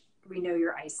much, we know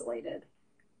you're isolated.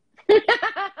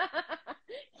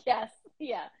 Yes.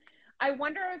 Yeah. I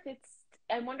wonder if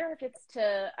it's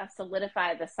to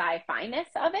solidify the sci-fi-ness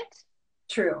of it.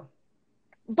 True.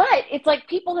 But it's like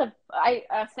people have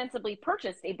ostensibly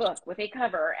purchased a book with a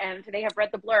cover and they have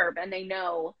read the blurb and they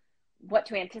know what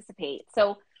to anticipate.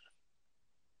 So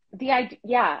the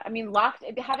idea,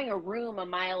 having a room a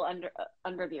mile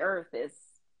under the earth is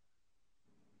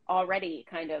already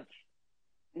kind of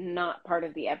not part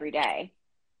of the everyday.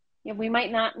 Yeah, we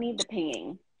might not need the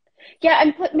pinging. Yeah,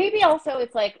 and maybe also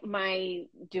it's like my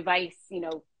device,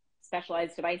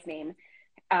 specialized device name,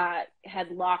 had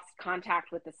lost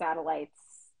contact with the satellites,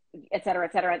 et cetera,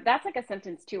 et cetera. That's like a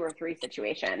sentence 2 or 3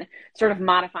 situation, sort of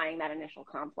modifying that initial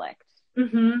conflict.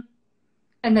 Mm-hmm.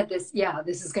 And that this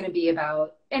is going to be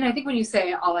about, and I think when you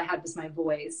say all I had was my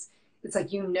voice, it's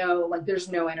like, like there's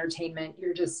no entertainment.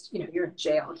 You're just, you're in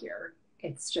jail here.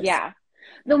 It's just. Yeah.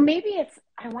 Though maybe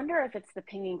I wonder if it's the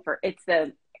pinging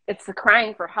it's the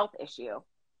crying for help issue.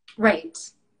 Right.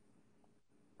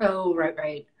 Oh,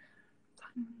 right.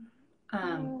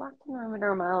 Locked in a room under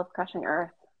a mile of crushing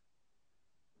earth.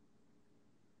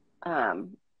 All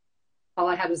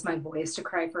I had was my voice to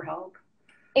cry for help.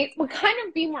 It would kind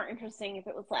of be more interesting if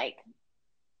it was like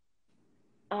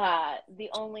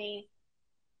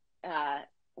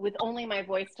with only my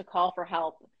voice to call for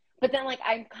help. But then like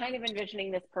I'm kind of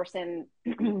envisioning this person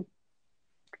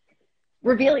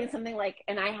revealing something like,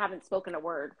 and I haven't spoken a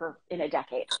word in a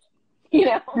decade.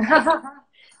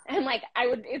 And like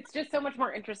it's just so much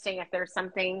more interesting if there's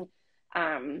something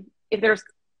if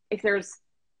there's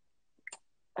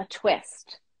a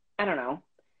twist. I don't know.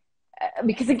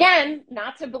 Because again,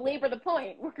 not to belabor the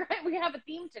point, we have a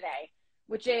theme today,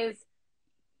 which is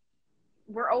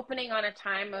we're opening on a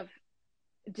time of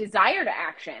desire to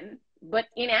action, but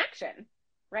inaction,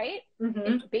 right? Mm-hmm.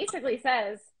 It basically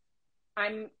says,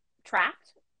 I'm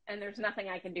trapped and there's nothing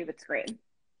I can do but scream.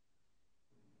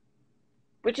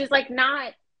 Which is like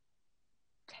not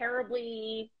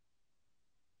terribly,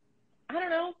 I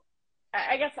don't know.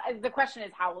 I guess the question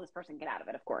is, how will this person get out of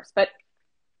it, of course, but.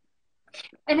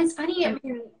 And it's funny,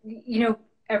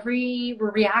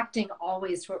 we're reacting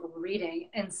always to what we're reading,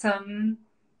 and some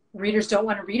readers don't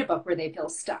want to read a book where they feel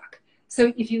stuck.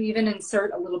 So if you even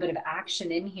insert a little bit of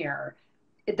action in here,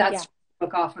 that's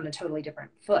book off on a totally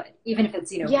different foot, even if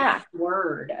it's,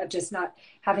 word of just not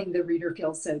having the reader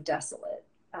feel so desolate.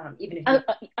 Even if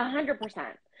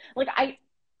 100%. Like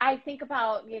I think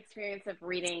about the experience of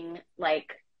reading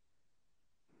like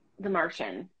The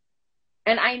Martian,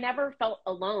 and I never felt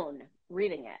alone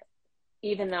reading it,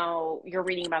 even though you're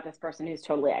reading about this person who's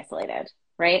totally isolated,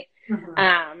 right?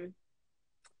 Mm-hmm.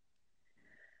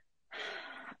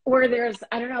 Or there's,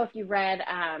 I don't know if you read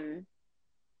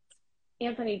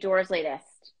Anthony Doerr's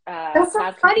latest, That's so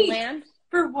Cloud funny. Cuckoo Land.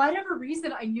 For whatever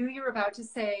reason, I knew you were about to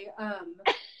say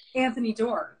Anthony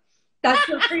Doerr. That's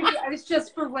so crazy. I was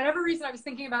just, for whatever reason, I was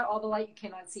thinking about All the Light You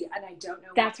Cannot See, and I don't know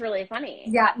why. That's really funny.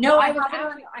 Yeah, no, Well, I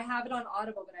have it on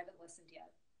Audible, but I haven't listened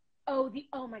yet. Oh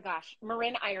my gosh,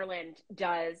 Marin Ireland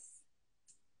does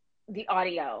the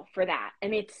audio for that,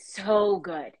 and it's so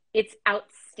good. It's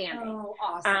outstanding. Oh,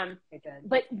 awesome. Okay, good.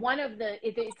 But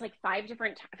it's like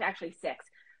actually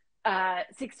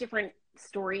six different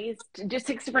stories, just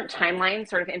six different timelines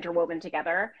sort of interwoven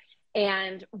together.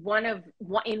 And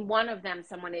in one of them,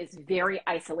 someone is very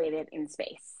isolated in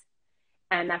space.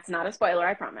 And that's not a spoiler,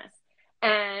 I promise.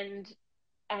 And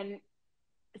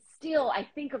still, I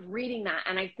think of reading that,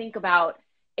 and I think about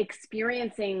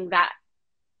experiencing that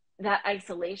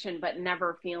isolation, but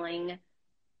never feeling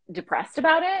depressed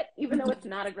about it, even though it's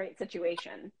not a great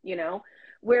situation, you know?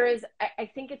 Whereas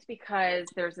I think it's because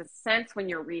there's a sense when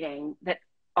you're reading that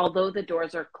although the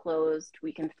doors are closed,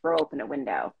 we can throw open a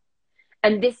window.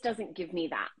 And this doesn't give me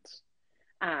that.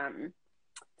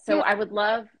 So yeah.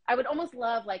 I would almost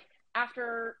love, like,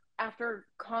 after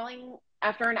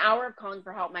an hour of calling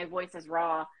for help, my voice is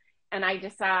raw, and I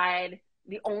decide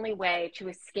the only way to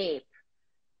escape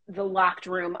the locked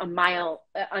room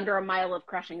under a mile of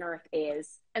crushing earth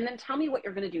is, and then tell me what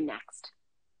you're going to do next.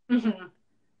 Mm-hmm.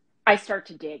 I start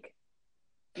to dig,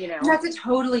 you know. That's a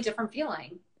totally different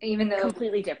feeling, even though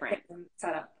completely different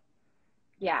setup.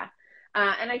 Yeah.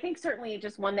 And I think certainly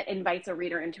just one that invites a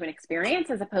reader into an experience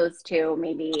as opposed to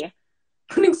maybe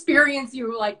an experience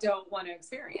you like don't want to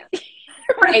experience.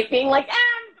 Right. Being like,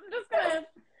 I'm just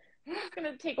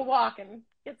gonna take a walk and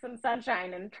get some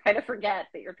sunshine and try to forget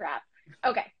that you're trapped.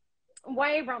 Okay.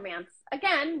 YA romance.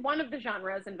 Again, one of the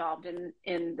genres involved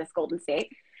in this Golden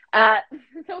State.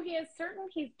 Though he is certain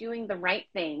he's doing the right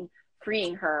thing,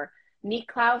 freeing her,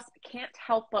 Niklaus can't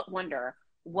help but wonder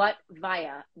what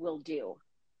Vaya will do.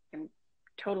 I'm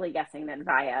totally guessing that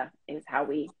Vaya is how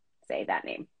we say that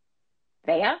name.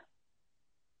 Vaya?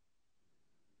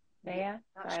 Vaya?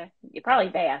 Probably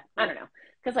Vaya. I don't know.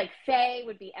 Because like Faye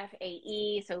would be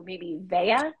Fae, so maybe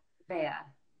Vaya? Vaya.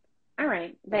 All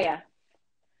right, Vaya.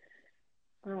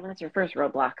 Well, that's your first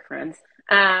roadblock, friends.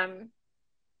 I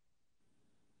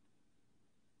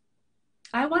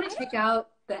want to take out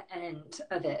the end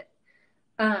of it.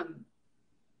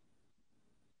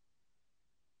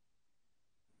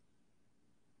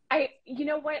 You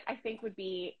know what I think would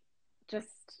be just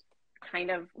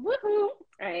kind of woohoo,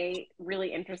 a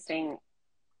really interesting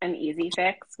and easy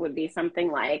fix would be something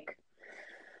like,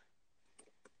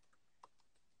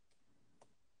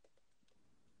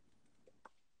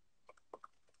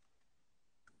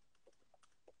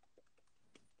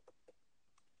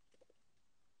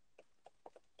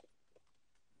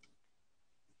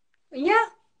 yeah.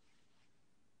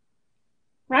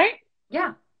 Right?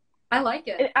 Yeah. I like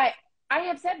it. I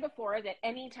have said before that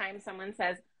anytime someone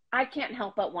says, I can't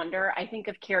help but wonder, I think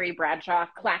of Carrie Bradshaw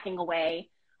clacking away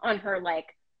on her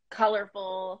like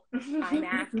colorful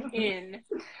iMac in,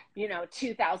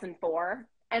 2004.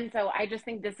 And so I just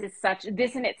think this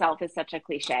in itself is such a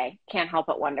cliche. Can't help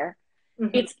but wonder.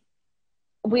 Mm-hmm.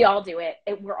 We all do it.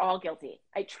 We're all guilty.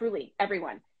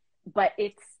 Everyone. But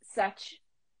it's such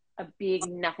a big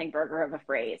nothing burger of a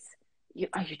phrase. You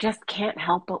just can't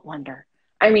help but wonder.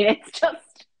 I mean, it's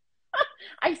just,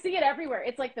 I see it everywhere.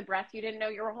 It's like the breath you didn't know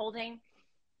you were holding.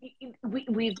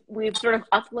 We've sort of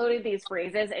uploaded these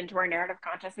phrases into our narrative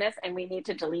consciousness, and we need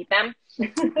to delete them.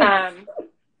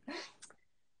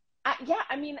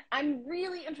 I mean, I'm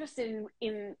really interested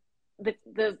in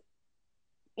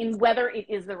in whether it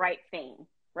is the right thing,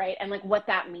 right? And like what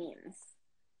that means.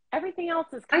 Everything else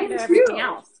is kind of everything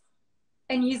else.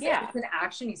 And it's an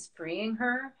action. He's freeing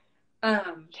her.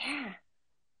 And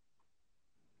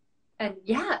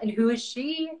who is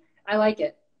she? I like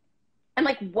it. And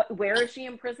like, where is she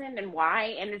imprisoned and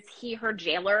why? And is he her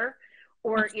jailer,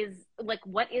 or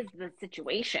what is the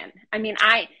situation? I mean,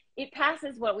 it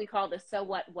passes what we call the so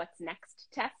what's next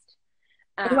test.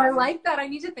 I like that. I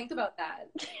need to think about that.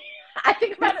 I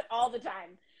think about it all the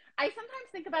time. I sometimes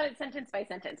think about it sentence by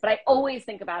sentence, but I always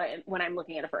think about it when I'm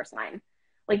looking at a first line.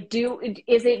 Like,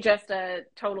 is it just a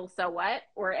total so what,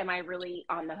 or am I really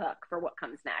on the hook for what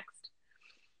comes next?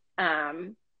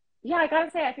 I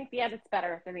gotta say, I think the edit's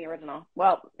better than the original.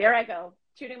 Well, there I go,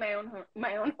 shooting my own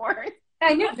horn.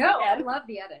 I know. No, I love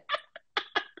the edit.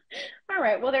 All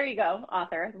right, well, there you go,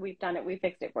 author. We've done it. We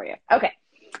fixed it for you. Okay.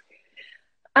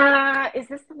 Is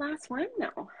this the last one?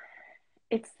 No,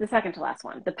 it's the second to last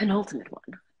one, the penultimate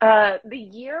one. The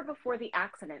year before the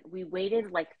accident, we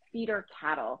waited like feeder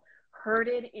cattle,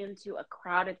 herded into a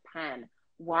crowded pen,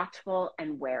 watchful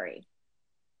and wary.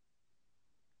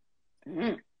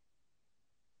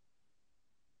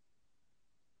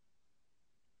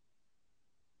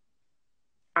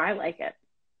 I like it.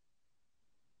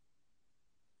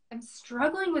 I'm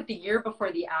struggling with the year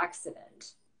before the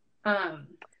accident.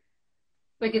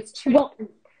 Like it's two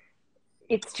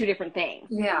different things.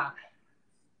 Yeah.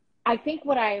 I think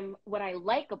what I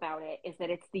like about it is that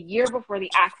it's the year before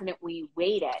the accident we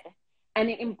waited, and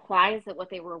it implies that what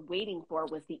they were waiting for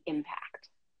was the impact.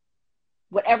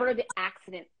 Whatever the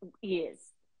accident is,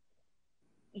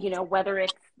 you know, whether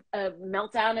it's a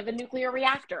meltdown of a nuclear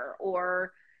reactor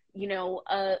or, you know,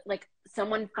 like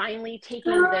someone finally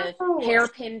taking the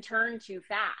hairpin turn too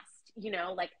fast, you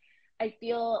know, like I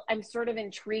feel I'm sort of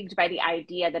intrigued by the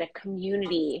idea that a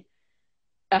community,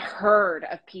 a herd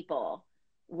of people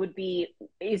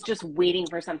is just waiting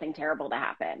for something terrible to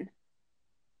happen.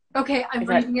 Okay, I'm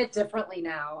reading it differently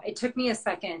now. It took me a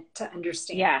second to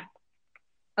understand. Yeah.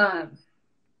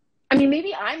 I mean,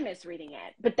 maybe I'm misreading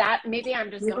it, but maybe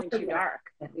I'm just going too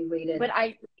dark. We waited. But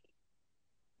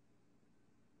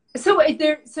So I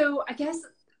guess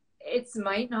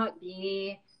might not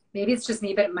be, maybe it's just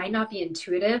me, but it might not be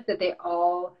intuitive that they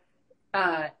all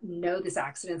know this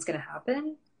accident's going to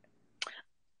happen.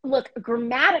 Look,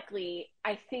 grammatically,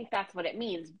 I think that's what it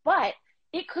means, but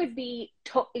that could be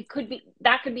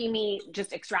me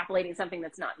just extrapolating something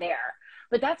that's not there.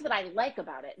 But that's what I like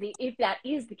about it. If that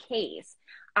is the case,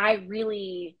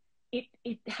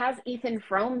 it has Ethan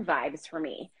Frome vibes for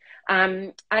me.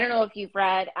 I don't know if you've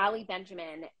read, Ali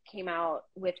Benjamin came out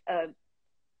with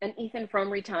an Ethan Frome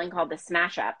retelling called The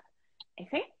Smash Up, I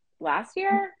think last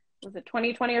year. Was it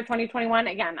 2020 or 2021?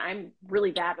 Again, I'm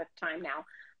really bad with time now.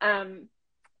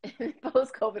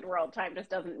 Post-COVID world, time just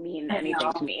doesn't mean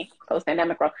anything to me.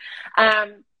 Post-pandemic world.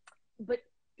 But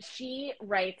she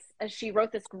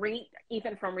wrote this great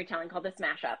Ethan Frome retelling called The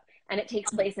Smash Up, and it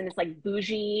takes place in this like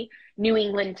bougie New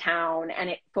England town, and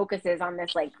it focuses on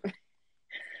this like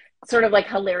sort of like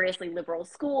hilariously liberal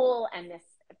school and this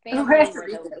family.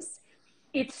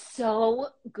 It's so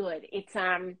good. It's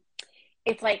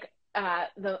like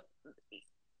the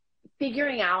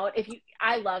figuring out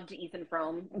I loved Ethan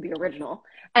Frome, the original.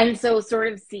 And so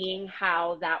sort of seeing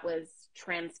how that was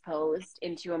transposed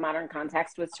into a modern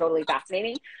context was totally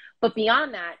fascinating. But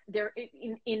beyond that, there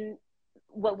in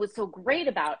what was so great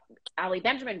about Ali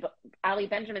Benjamin's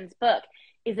book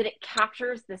is that it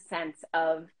captures the sense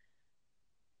of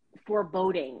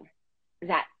foreboding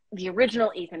that the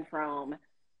original Ethan Frome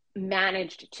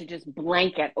managed to just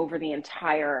blanket over the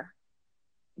entire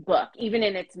book, even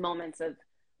in its moments of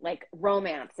like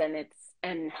romance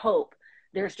and hope.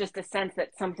 There's just a sense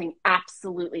that something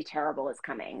absolutely terrible is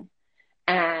coming,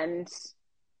 and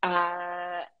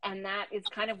that is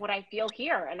kind of what I feel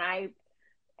here, and I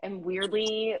am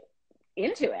weirdly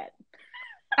into it.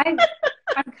 I'm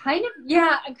kind of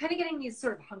getting these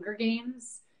sort of Hunger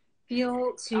Games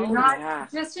feel too,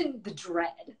 just in the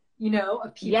dread, you know,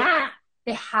 of people. Yeah,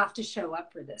 they have to show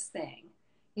up for this thing,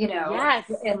 you know.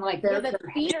 Yes, and like the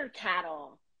feeder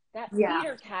cattle. That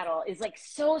feeder cattle is like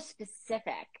so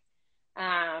specific.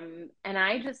 And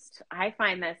I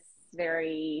find this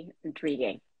very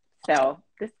intriguing. So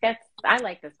I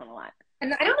like this one a lot.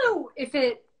 And I don't know if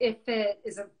it is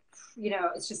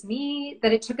it's just me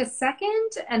that it took a second,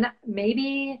 and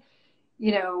maybe,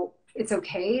 you know, it's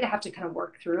okay to have to kind of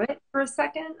work through it for a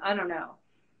second. I don't know.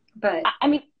 But I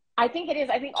mean, I think it is.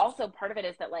 I think also part of it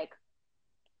is that like,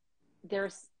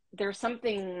 there's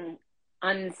something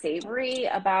unsavory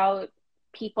about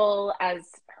people as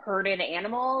herded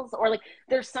animals, or like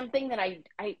there's something that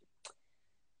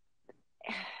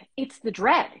it's the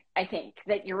dread, I think,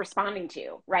 that you're responding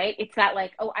to, right? It's that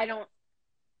like, oh, I don't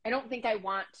think I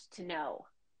want to know,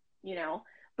 you know,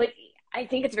 but I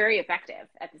think it's very effective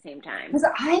at the same time. Because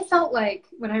I felt like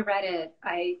when I read it,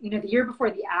 the year before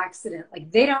the accident,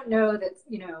 like they don't know that,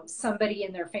 you know, somebody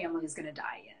in their family is going to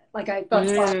die yet. Like I thought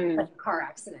it was like a car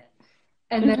accident.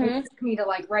 And then it took me to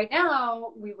like, right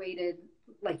now we waited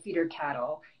like feeder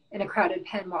cattle in a crowded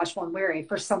pen, watchful and wary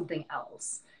for something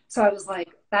else. So I was like,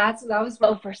 that was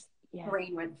what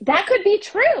brain went through. That could be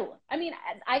true. I mean,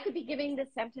 I could be giving this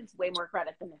sentence way more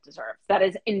credit than it deserves. That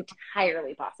is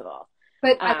entirely possible.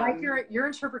 But I like your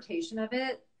interpretation of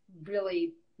it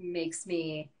really makes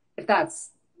me, if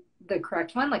that's the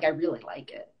correct one, like I really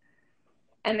like it.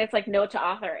 And it's like note to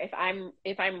author: if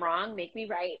I'm wrong, make me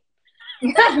right.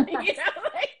 You know,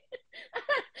 like,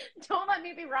 don't let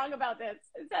me be wrong about this.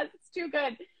 It's too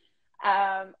good.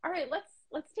 All right,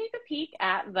 let's take a peek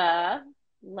at the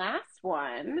last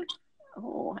one.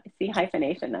 Oh, I see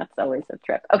hyphenation. That's always a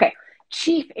trip. Okay,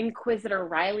 Chief Inquisitor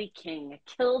Riley King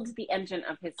killed the engine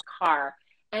of his car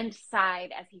and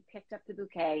sighed as he picked up the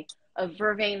bouquet of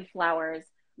vervain flowers,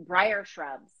 briar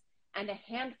shrubs, and a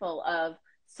handful of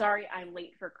 "Sorry I'm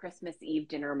late for Christmas Eve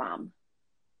dinner, Mom."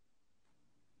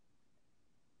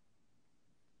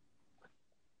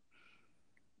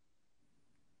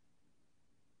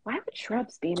 Why would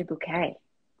shrubs be in a bouquet?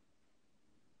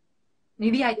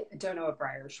 Maybe I don't know what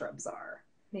briar shrubs are.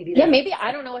 Maybe maybe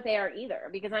I don't know what they are either,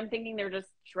 because I'm thinking they're just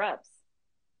shrubs.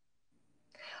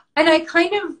 And I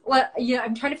kind of,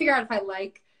 I'm trying to figure out if I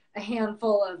like a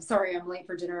handful of "Sorry I'm late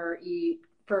for dinner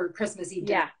for Christmas Eve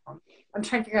dinner." Yeah. I'm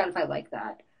trying to figure out if I like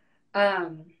that.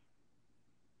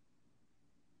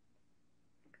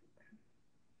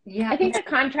 Yeah, I think the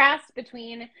contrast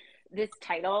between this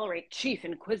title, right, Chief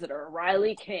Inquisitor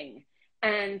Riley King,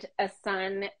 and a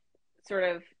son sort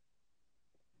of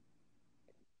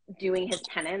doing his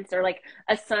penance, or like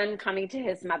a son coming to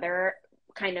his mother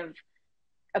kind of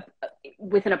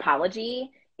with an apology,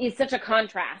 is such a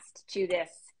contrast to this,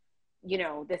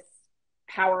 this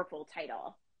powerful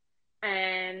title.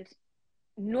 And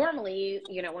normally,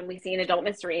 when we see an adult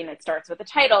mystery and it starts with a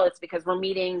title, it's because we're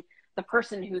meeting the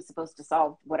person who's supposed to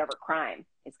solve whatever crime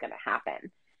is going to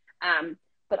happen.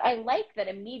 But I like that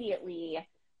immediately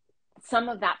some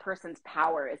of that person's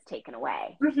power is taken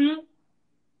away. Mm-hmm.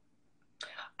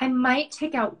 I might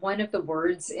take out one of the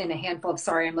words in a handful of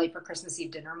 "Sorry I'm late for Christmas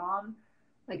Eve dinner, Mom."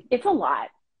 Like, it's a lot.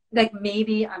 Like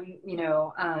maybe I'm,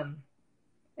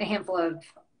 a handful of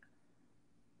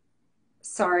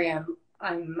 "Sorry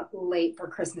I'm late for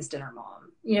Christmas dinner,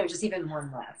 Mom." Just even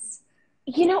one less.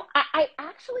 I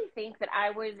actually think that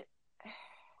I would.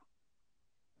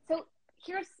 So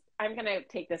I'm going to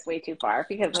take this way too far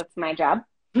because that's my job.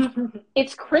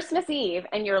 It's Christmas Eve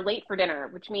and you're late for dinner,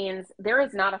 which means there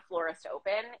is not a florist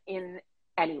open in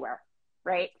anywhere,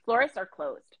 right? Florists are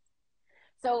closed.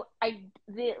 So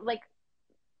the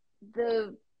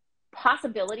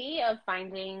possibility of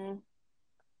finding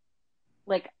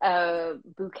like a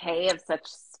bouquet of such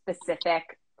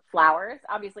specific flowers,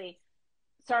 obviously,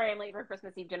 "Sorry I'm late for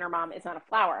Christmas Eve dinner, Mom" is not a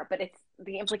flower, but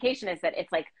the implication is that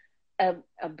it's like a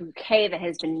bouquet that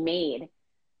has been made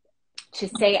to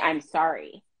say "I'm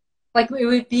sorry." Like it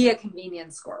would be a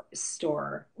convenience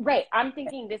store. Right. I'm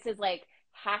thinking this is like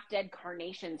half-dead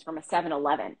carnations from a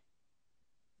 7-Eleven.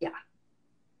 Yeah.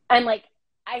 And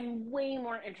I'm way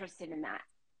more interested in that.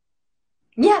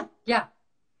 Yeah. Yeah.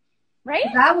 Right?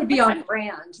 That would be on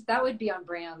brand. That would be on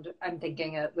brand, I'm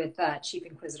thinking, with Chief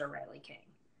Inquisitor Riley King.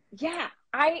 Yeah.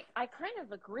 I kind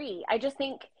of agree. I just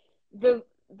think the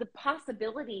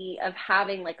possibility of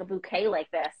having like a bouquet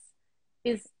like this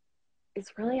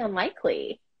is really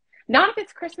unlikely. Not if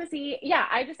it's Christmas Eve. Yeah,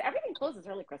 everything closes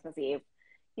early Christmas Eve,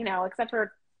 except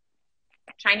for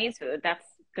Chinese food. That's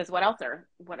because what are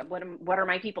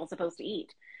my people supposed to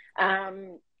eat?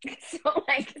 So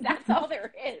that's all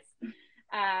there is.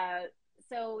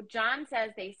 So John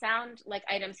says they sound like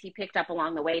items he picked up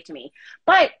along the way to me.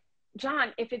 But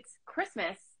John, if it's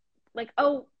Christmas,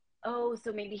 so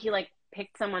maybe he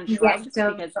picked someone's shrubs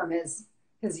because from his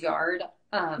yard.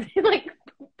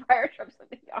 Briar shrubs in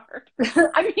the yard.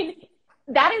 I mean,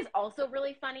 that is also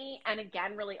really funny and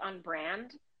again really on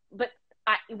brand. But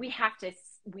we have to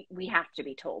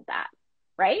be told that,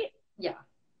 right? Yeah.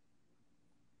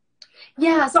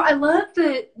 Yeah. So I love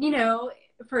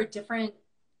for a different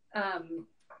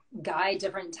guy,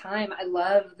 different time. I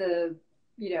love the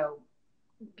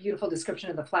beautiful description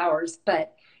of the flowers,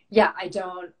 but yeah, I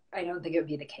don't think it would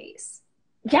be the case.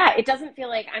 Yeah, it doesn't feel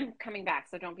like I'm coming back,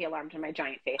 so don't be alarmed when my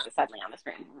giant face is suddenly on the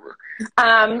screen.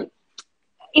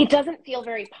 It doesn't feel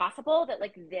very possible that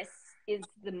this is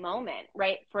the moment,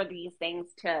 right, for these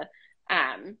things to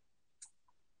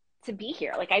be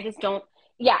here. I just don't.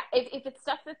 Yeah, if it's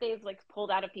stuff that they've pulled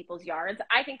out of people's yards,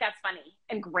 I think that's funny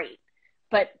and great,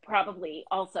 but probably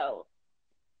also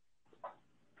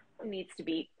needs to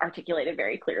be articulated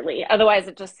very clearly. Otherwise,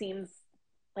 it just seems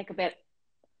like a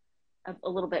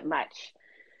little bit much.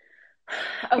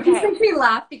 Okay. It makes me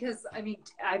laugh because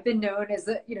I've been known as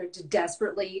to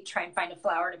desperately try and find a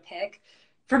flower to pick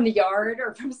from the yard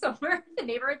or from somewhere in the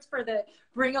neighborhood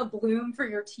bring a bloom for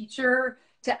your teacher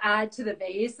to add to the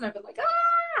vase, and I've been like,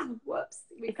 whoops.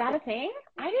 Is that a thing?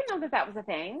 I didn't know that was a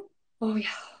thing. Oh yeah,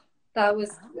 that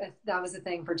was a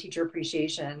thing for teacher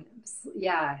appreciation.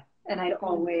 Yeah, and I'd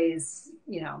always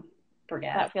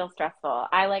forget. That feels stressful.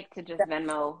 I like to just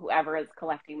Venmo whoever is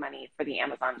collecting money for the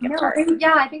Amazon gift card.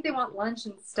 I think they want lunch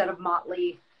instead of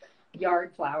motley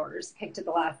yard flowers picked at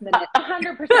the last minute.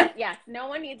 100%. Yes. No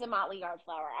one needs a motley yard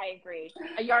flower. I agree.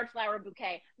 A yard flower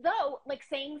bouquet. Though,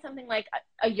 saying something like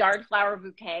a yard flower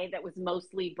bouquet that was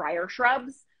mostly briar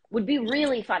shrubs would be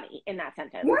really funny in that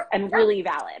sentence Yeah, and really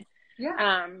valid.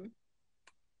 yeah.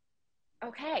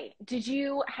 Okay. Did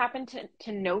you happen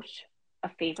to note a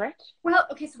favorite? Well,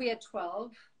 okay, so we had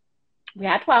 12. We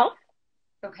had 12.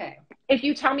 Okay. If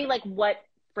you tell me like what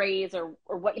phrase or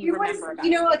what you remember about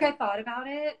you know, it. like I thought about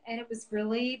it, and it was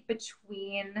really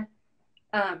between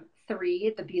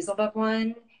 3, the Beezlebub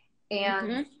one,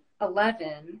 and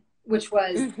 11, which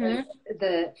was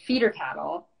the feeder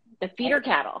cattle. The feeder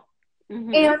cattle.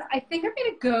 And I think I'm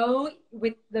going to go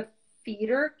with the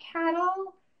feeder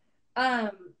cattle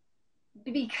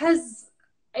because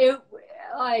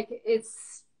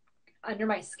it's under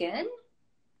my skin.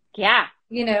 Yeah.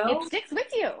 You know? It sticks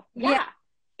with you. Yeah.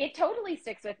 It totally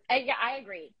sticks with. Yeah, I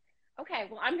agree. Okay,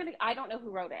 well, I don't know who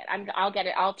wrote it. I'll get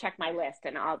it. I'll check my list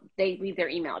and they leave their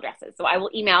email addresses. So I will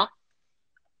email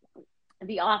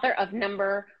the author of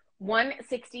number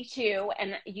 162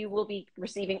 and you will be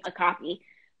receiving a copy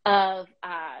of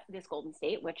this Golden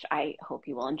State, which I hope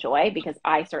you will enjoy because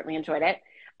I certainly enjoyed it.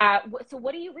 So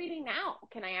what are you reading now?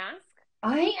 Can I ask?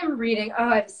 I am reading,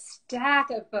 I have a stack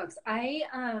of books.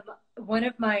 One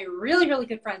of my really, really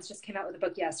good friends just came out with a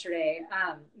book yesterday,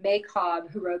 May Cobb,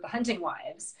 who wrote The Hunting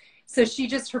Wives. So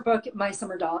her book, My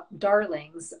Summer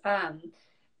Darlings,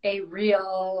 a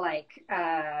real,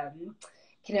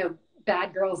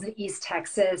 bad girls in East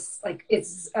Texas. Like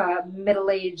it's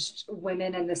middle-aged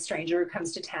women and the stranger who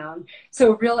comes to town.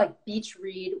 So a real beach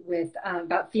read with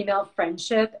about female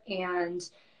friendship and,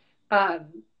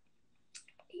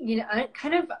 we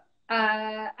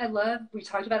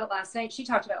talked about it last night. She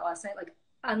talked about it last night,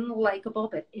 unlikable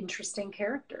but interesting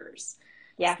characters.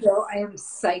 Yeah. So I am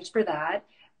psyched for that.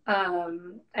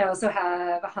 I also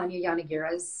have Hanya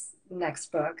Yanagira's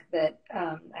next book that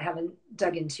I haven't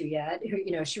dug into yet. Who,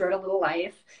 she wrote A Little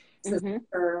Life. So this is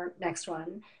her next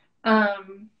one.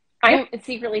 I'm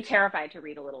secretly terrified to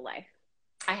read A Little Life.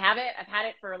 I have it. I've had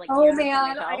it for years. Oh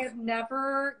man, I have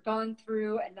never gone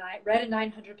through read a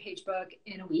 900-page book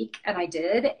in a week, and I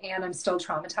did, and I'm still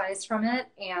traumatized from it.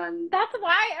 And that's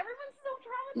why everyone's so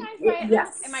traumatized by it.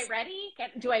 Yes. Am I ready?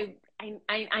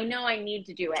 I know I need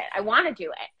to do it. I want to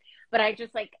do it, but I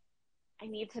just I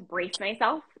need to brace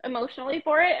myself emotionally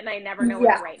for it, and I never know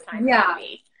what the right time is to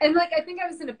be. And I think I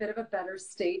was in a bit of a better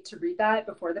state to read that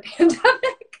before the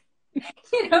pandemic.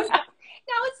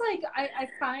 Now it's I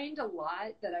find a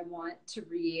lot that I want to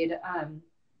read,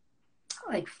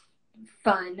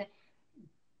 fun,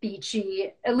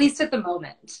 beachy, at least at the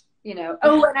moment,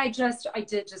 Oh, and I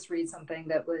did just read something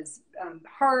that was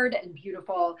hard and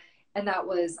beautiful, and that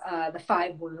was The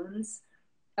 5 Wounds,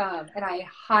 and I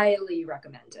highly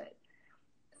recommend it.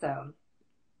 So.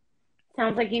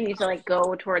 Sounds like you need to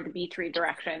go toward the beach read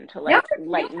direction to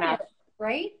lighten up.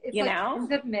 Right? It's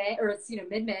end of May, or it's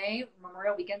mid-May,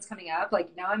 Memorial Weekend's coming up.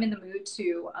 Now I'm in the mood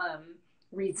to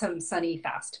read some sunny,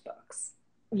 fast books.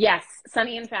 Yes,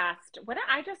 sunny and fast.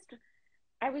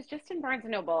 I was just in Barnes &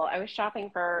 Noble. I was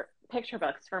shopping for picture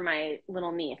books for my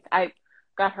little niece. I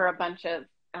got her a bunch of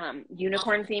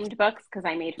unicorn-themed books because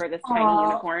I made her this tiny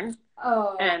unicorn.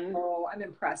 I'm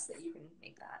impressed that you can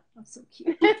make that. That's so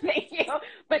cute. Thank you.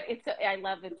 But I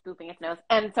love it booping its nose.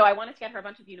 And so I wanted to get her a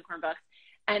bunch of unicorn books.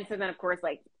 And so then, of course,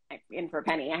 in for a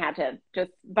penny, I had to just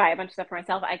buy a bunch of stuff for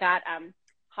myself. I got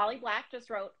Holly Black just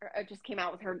came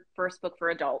out with her first book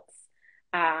for adults,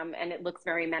 and it looks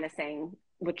very menacing,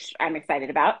 which I'm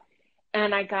excited about.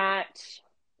 And I got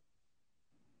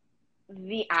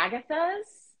the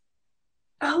Agathas.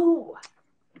 Oh,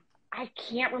 I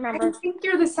can't remember. I think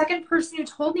you're the second person who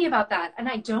told me about that, and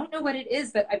I don't know what it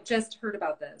is, but I've just heard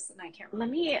about this, and I can't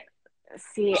remember. Let me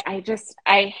see.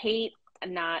 I hate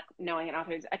not knowing an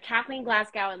author. Kathleen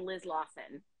Glasgow and Liz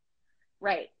Lawson.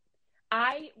 Right.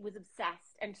 I was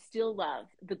obsessed and still love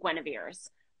The Guinevere's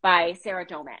by Sarah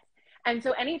Domet. And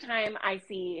so anytime I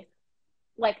see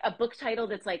a book title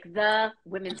that's the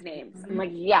women's names, I'm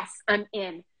yes, I'm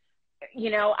in.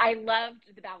 I loved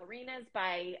The Ballerinas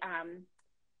by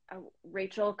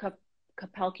Rachel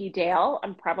Kapelke Dale.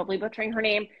 I'm probably butchering her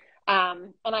name.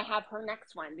 And I have her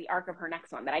next one, the arc of her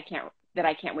next one that I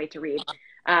can't wait to read,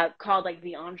 called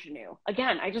The Ingenue.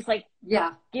 Again, I just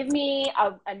give me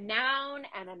a noun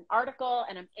and an article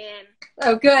and I'm in.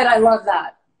 Oh, good. I love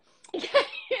that.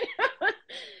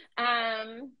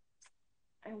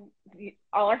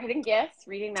 All Our Hidden Gifts,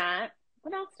 reading that.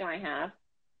 What else do I have?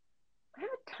 I have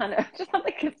a ton of,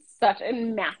 such a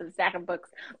massive stack of books.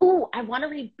 Ooh, I want to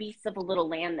read Beasts of a Little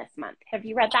Land this month. Have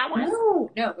you read that one?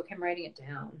 No. Okay, I'm writing it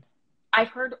down. I've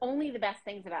heard only the best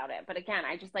things about it. But again,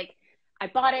 I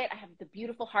bought it. I have the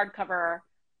beautiful hardcover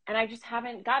and I just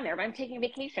haven't gotten there. But I'm taking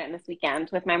vacation this weekend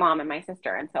with my mom and my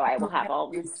sister. And so I will have all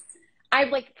these I've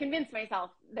like convinced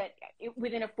myself that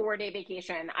within a 4-day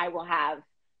vacation, I will have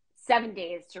 7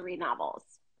 days to read novels.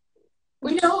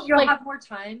 Which, you know, you'll like, have more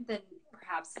time than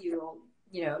perhaps you'll,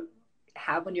 you know,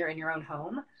 have when you're in your own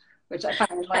home, which I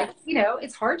find like, you know,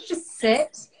 it's hard to just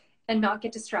sit and not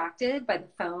get distracted by the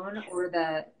phone or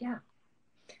the, Yeah.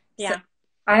 So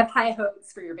I have high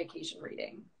hopes for your vacation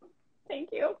reading. Thank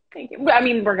you. Thank you. I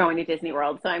mean, we're going to Disney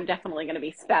World, so I'm definitely going to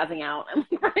be spazzing out. And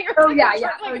oh, yeah, yeah.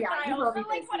 Like oh, yeah. You will be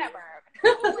like, whatever.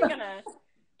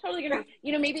 Totally gonna,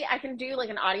 you know, maybe I can do like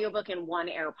an audiobook in one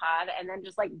AirPod and then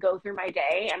just like go through my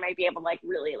day. I might be able to like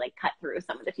really like cut through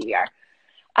some of the TBR.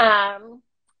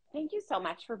 Thank you so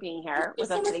much for being here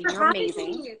with us today. You're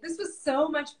amazing. Me. This was so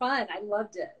much fun. I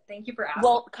loved it. Thank you for asking.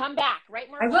 Well, come back, right,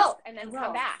 Mark? I will. And then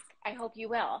come back. I hope you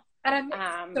will. And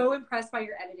I'm so impressed by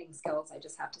your editing skills, I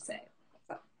just have to say.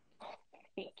 So.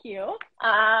 Thank you.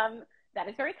 That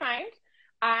is very kind.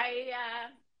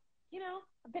 You know,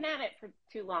 I've been at it for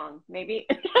too long, maybe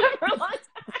for a long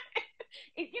time.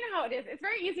 You know how it is. It's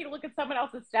very easy to look at someone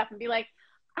else's stuff and be like,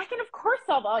 I can of course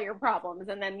solve all your problems.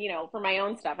 And then, you know, for my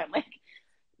own stuff, I'm like,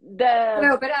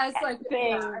 no, but as like,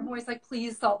 I'm always like,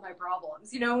 please solve my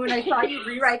problems. You know, when I saw you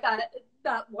rewrite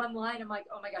that one line, I'm like,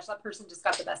 oh my gosh, that person just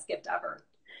got the best gift ever.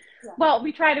 Yeah. Well,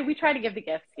 we try to give the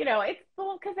gifts, you know, it's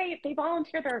cool because they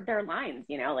volunteer their lines,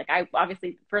 you know, like I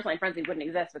obviously First Line Frenzy wouldn't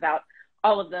exist without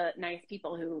all of the nice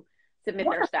people who submit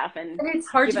their stuff and it's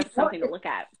hard give us something to look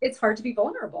at. It's hard to be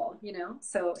vulnerable, you know,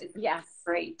 so it's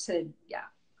great to,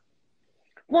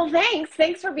 Well,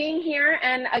 thanks for being here.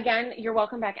 And again, you're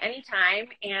welcome back anytime.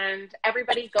 And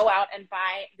everybody go out and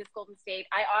buy this Golden State.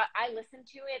 I listened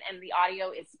to it and the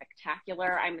audio is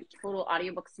spectacular. I'm a total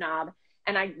audiobook snob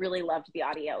and I really loved the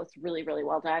audio. It's really, really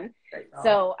well done.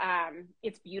 So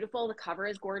it's beautiful. The cover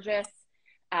is gorgeous.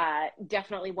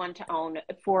 Definitely one to own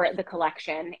for the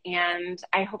collection. And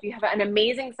I hope you have an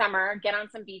amazing summer. Get on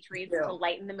some beach reads to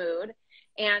lighten the mood.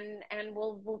 And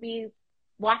we'll be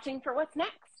watching for what's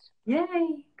next.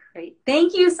 Yay. Great.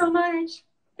 Thank you so much.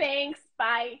 Thanks.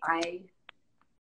 Bye. Bye.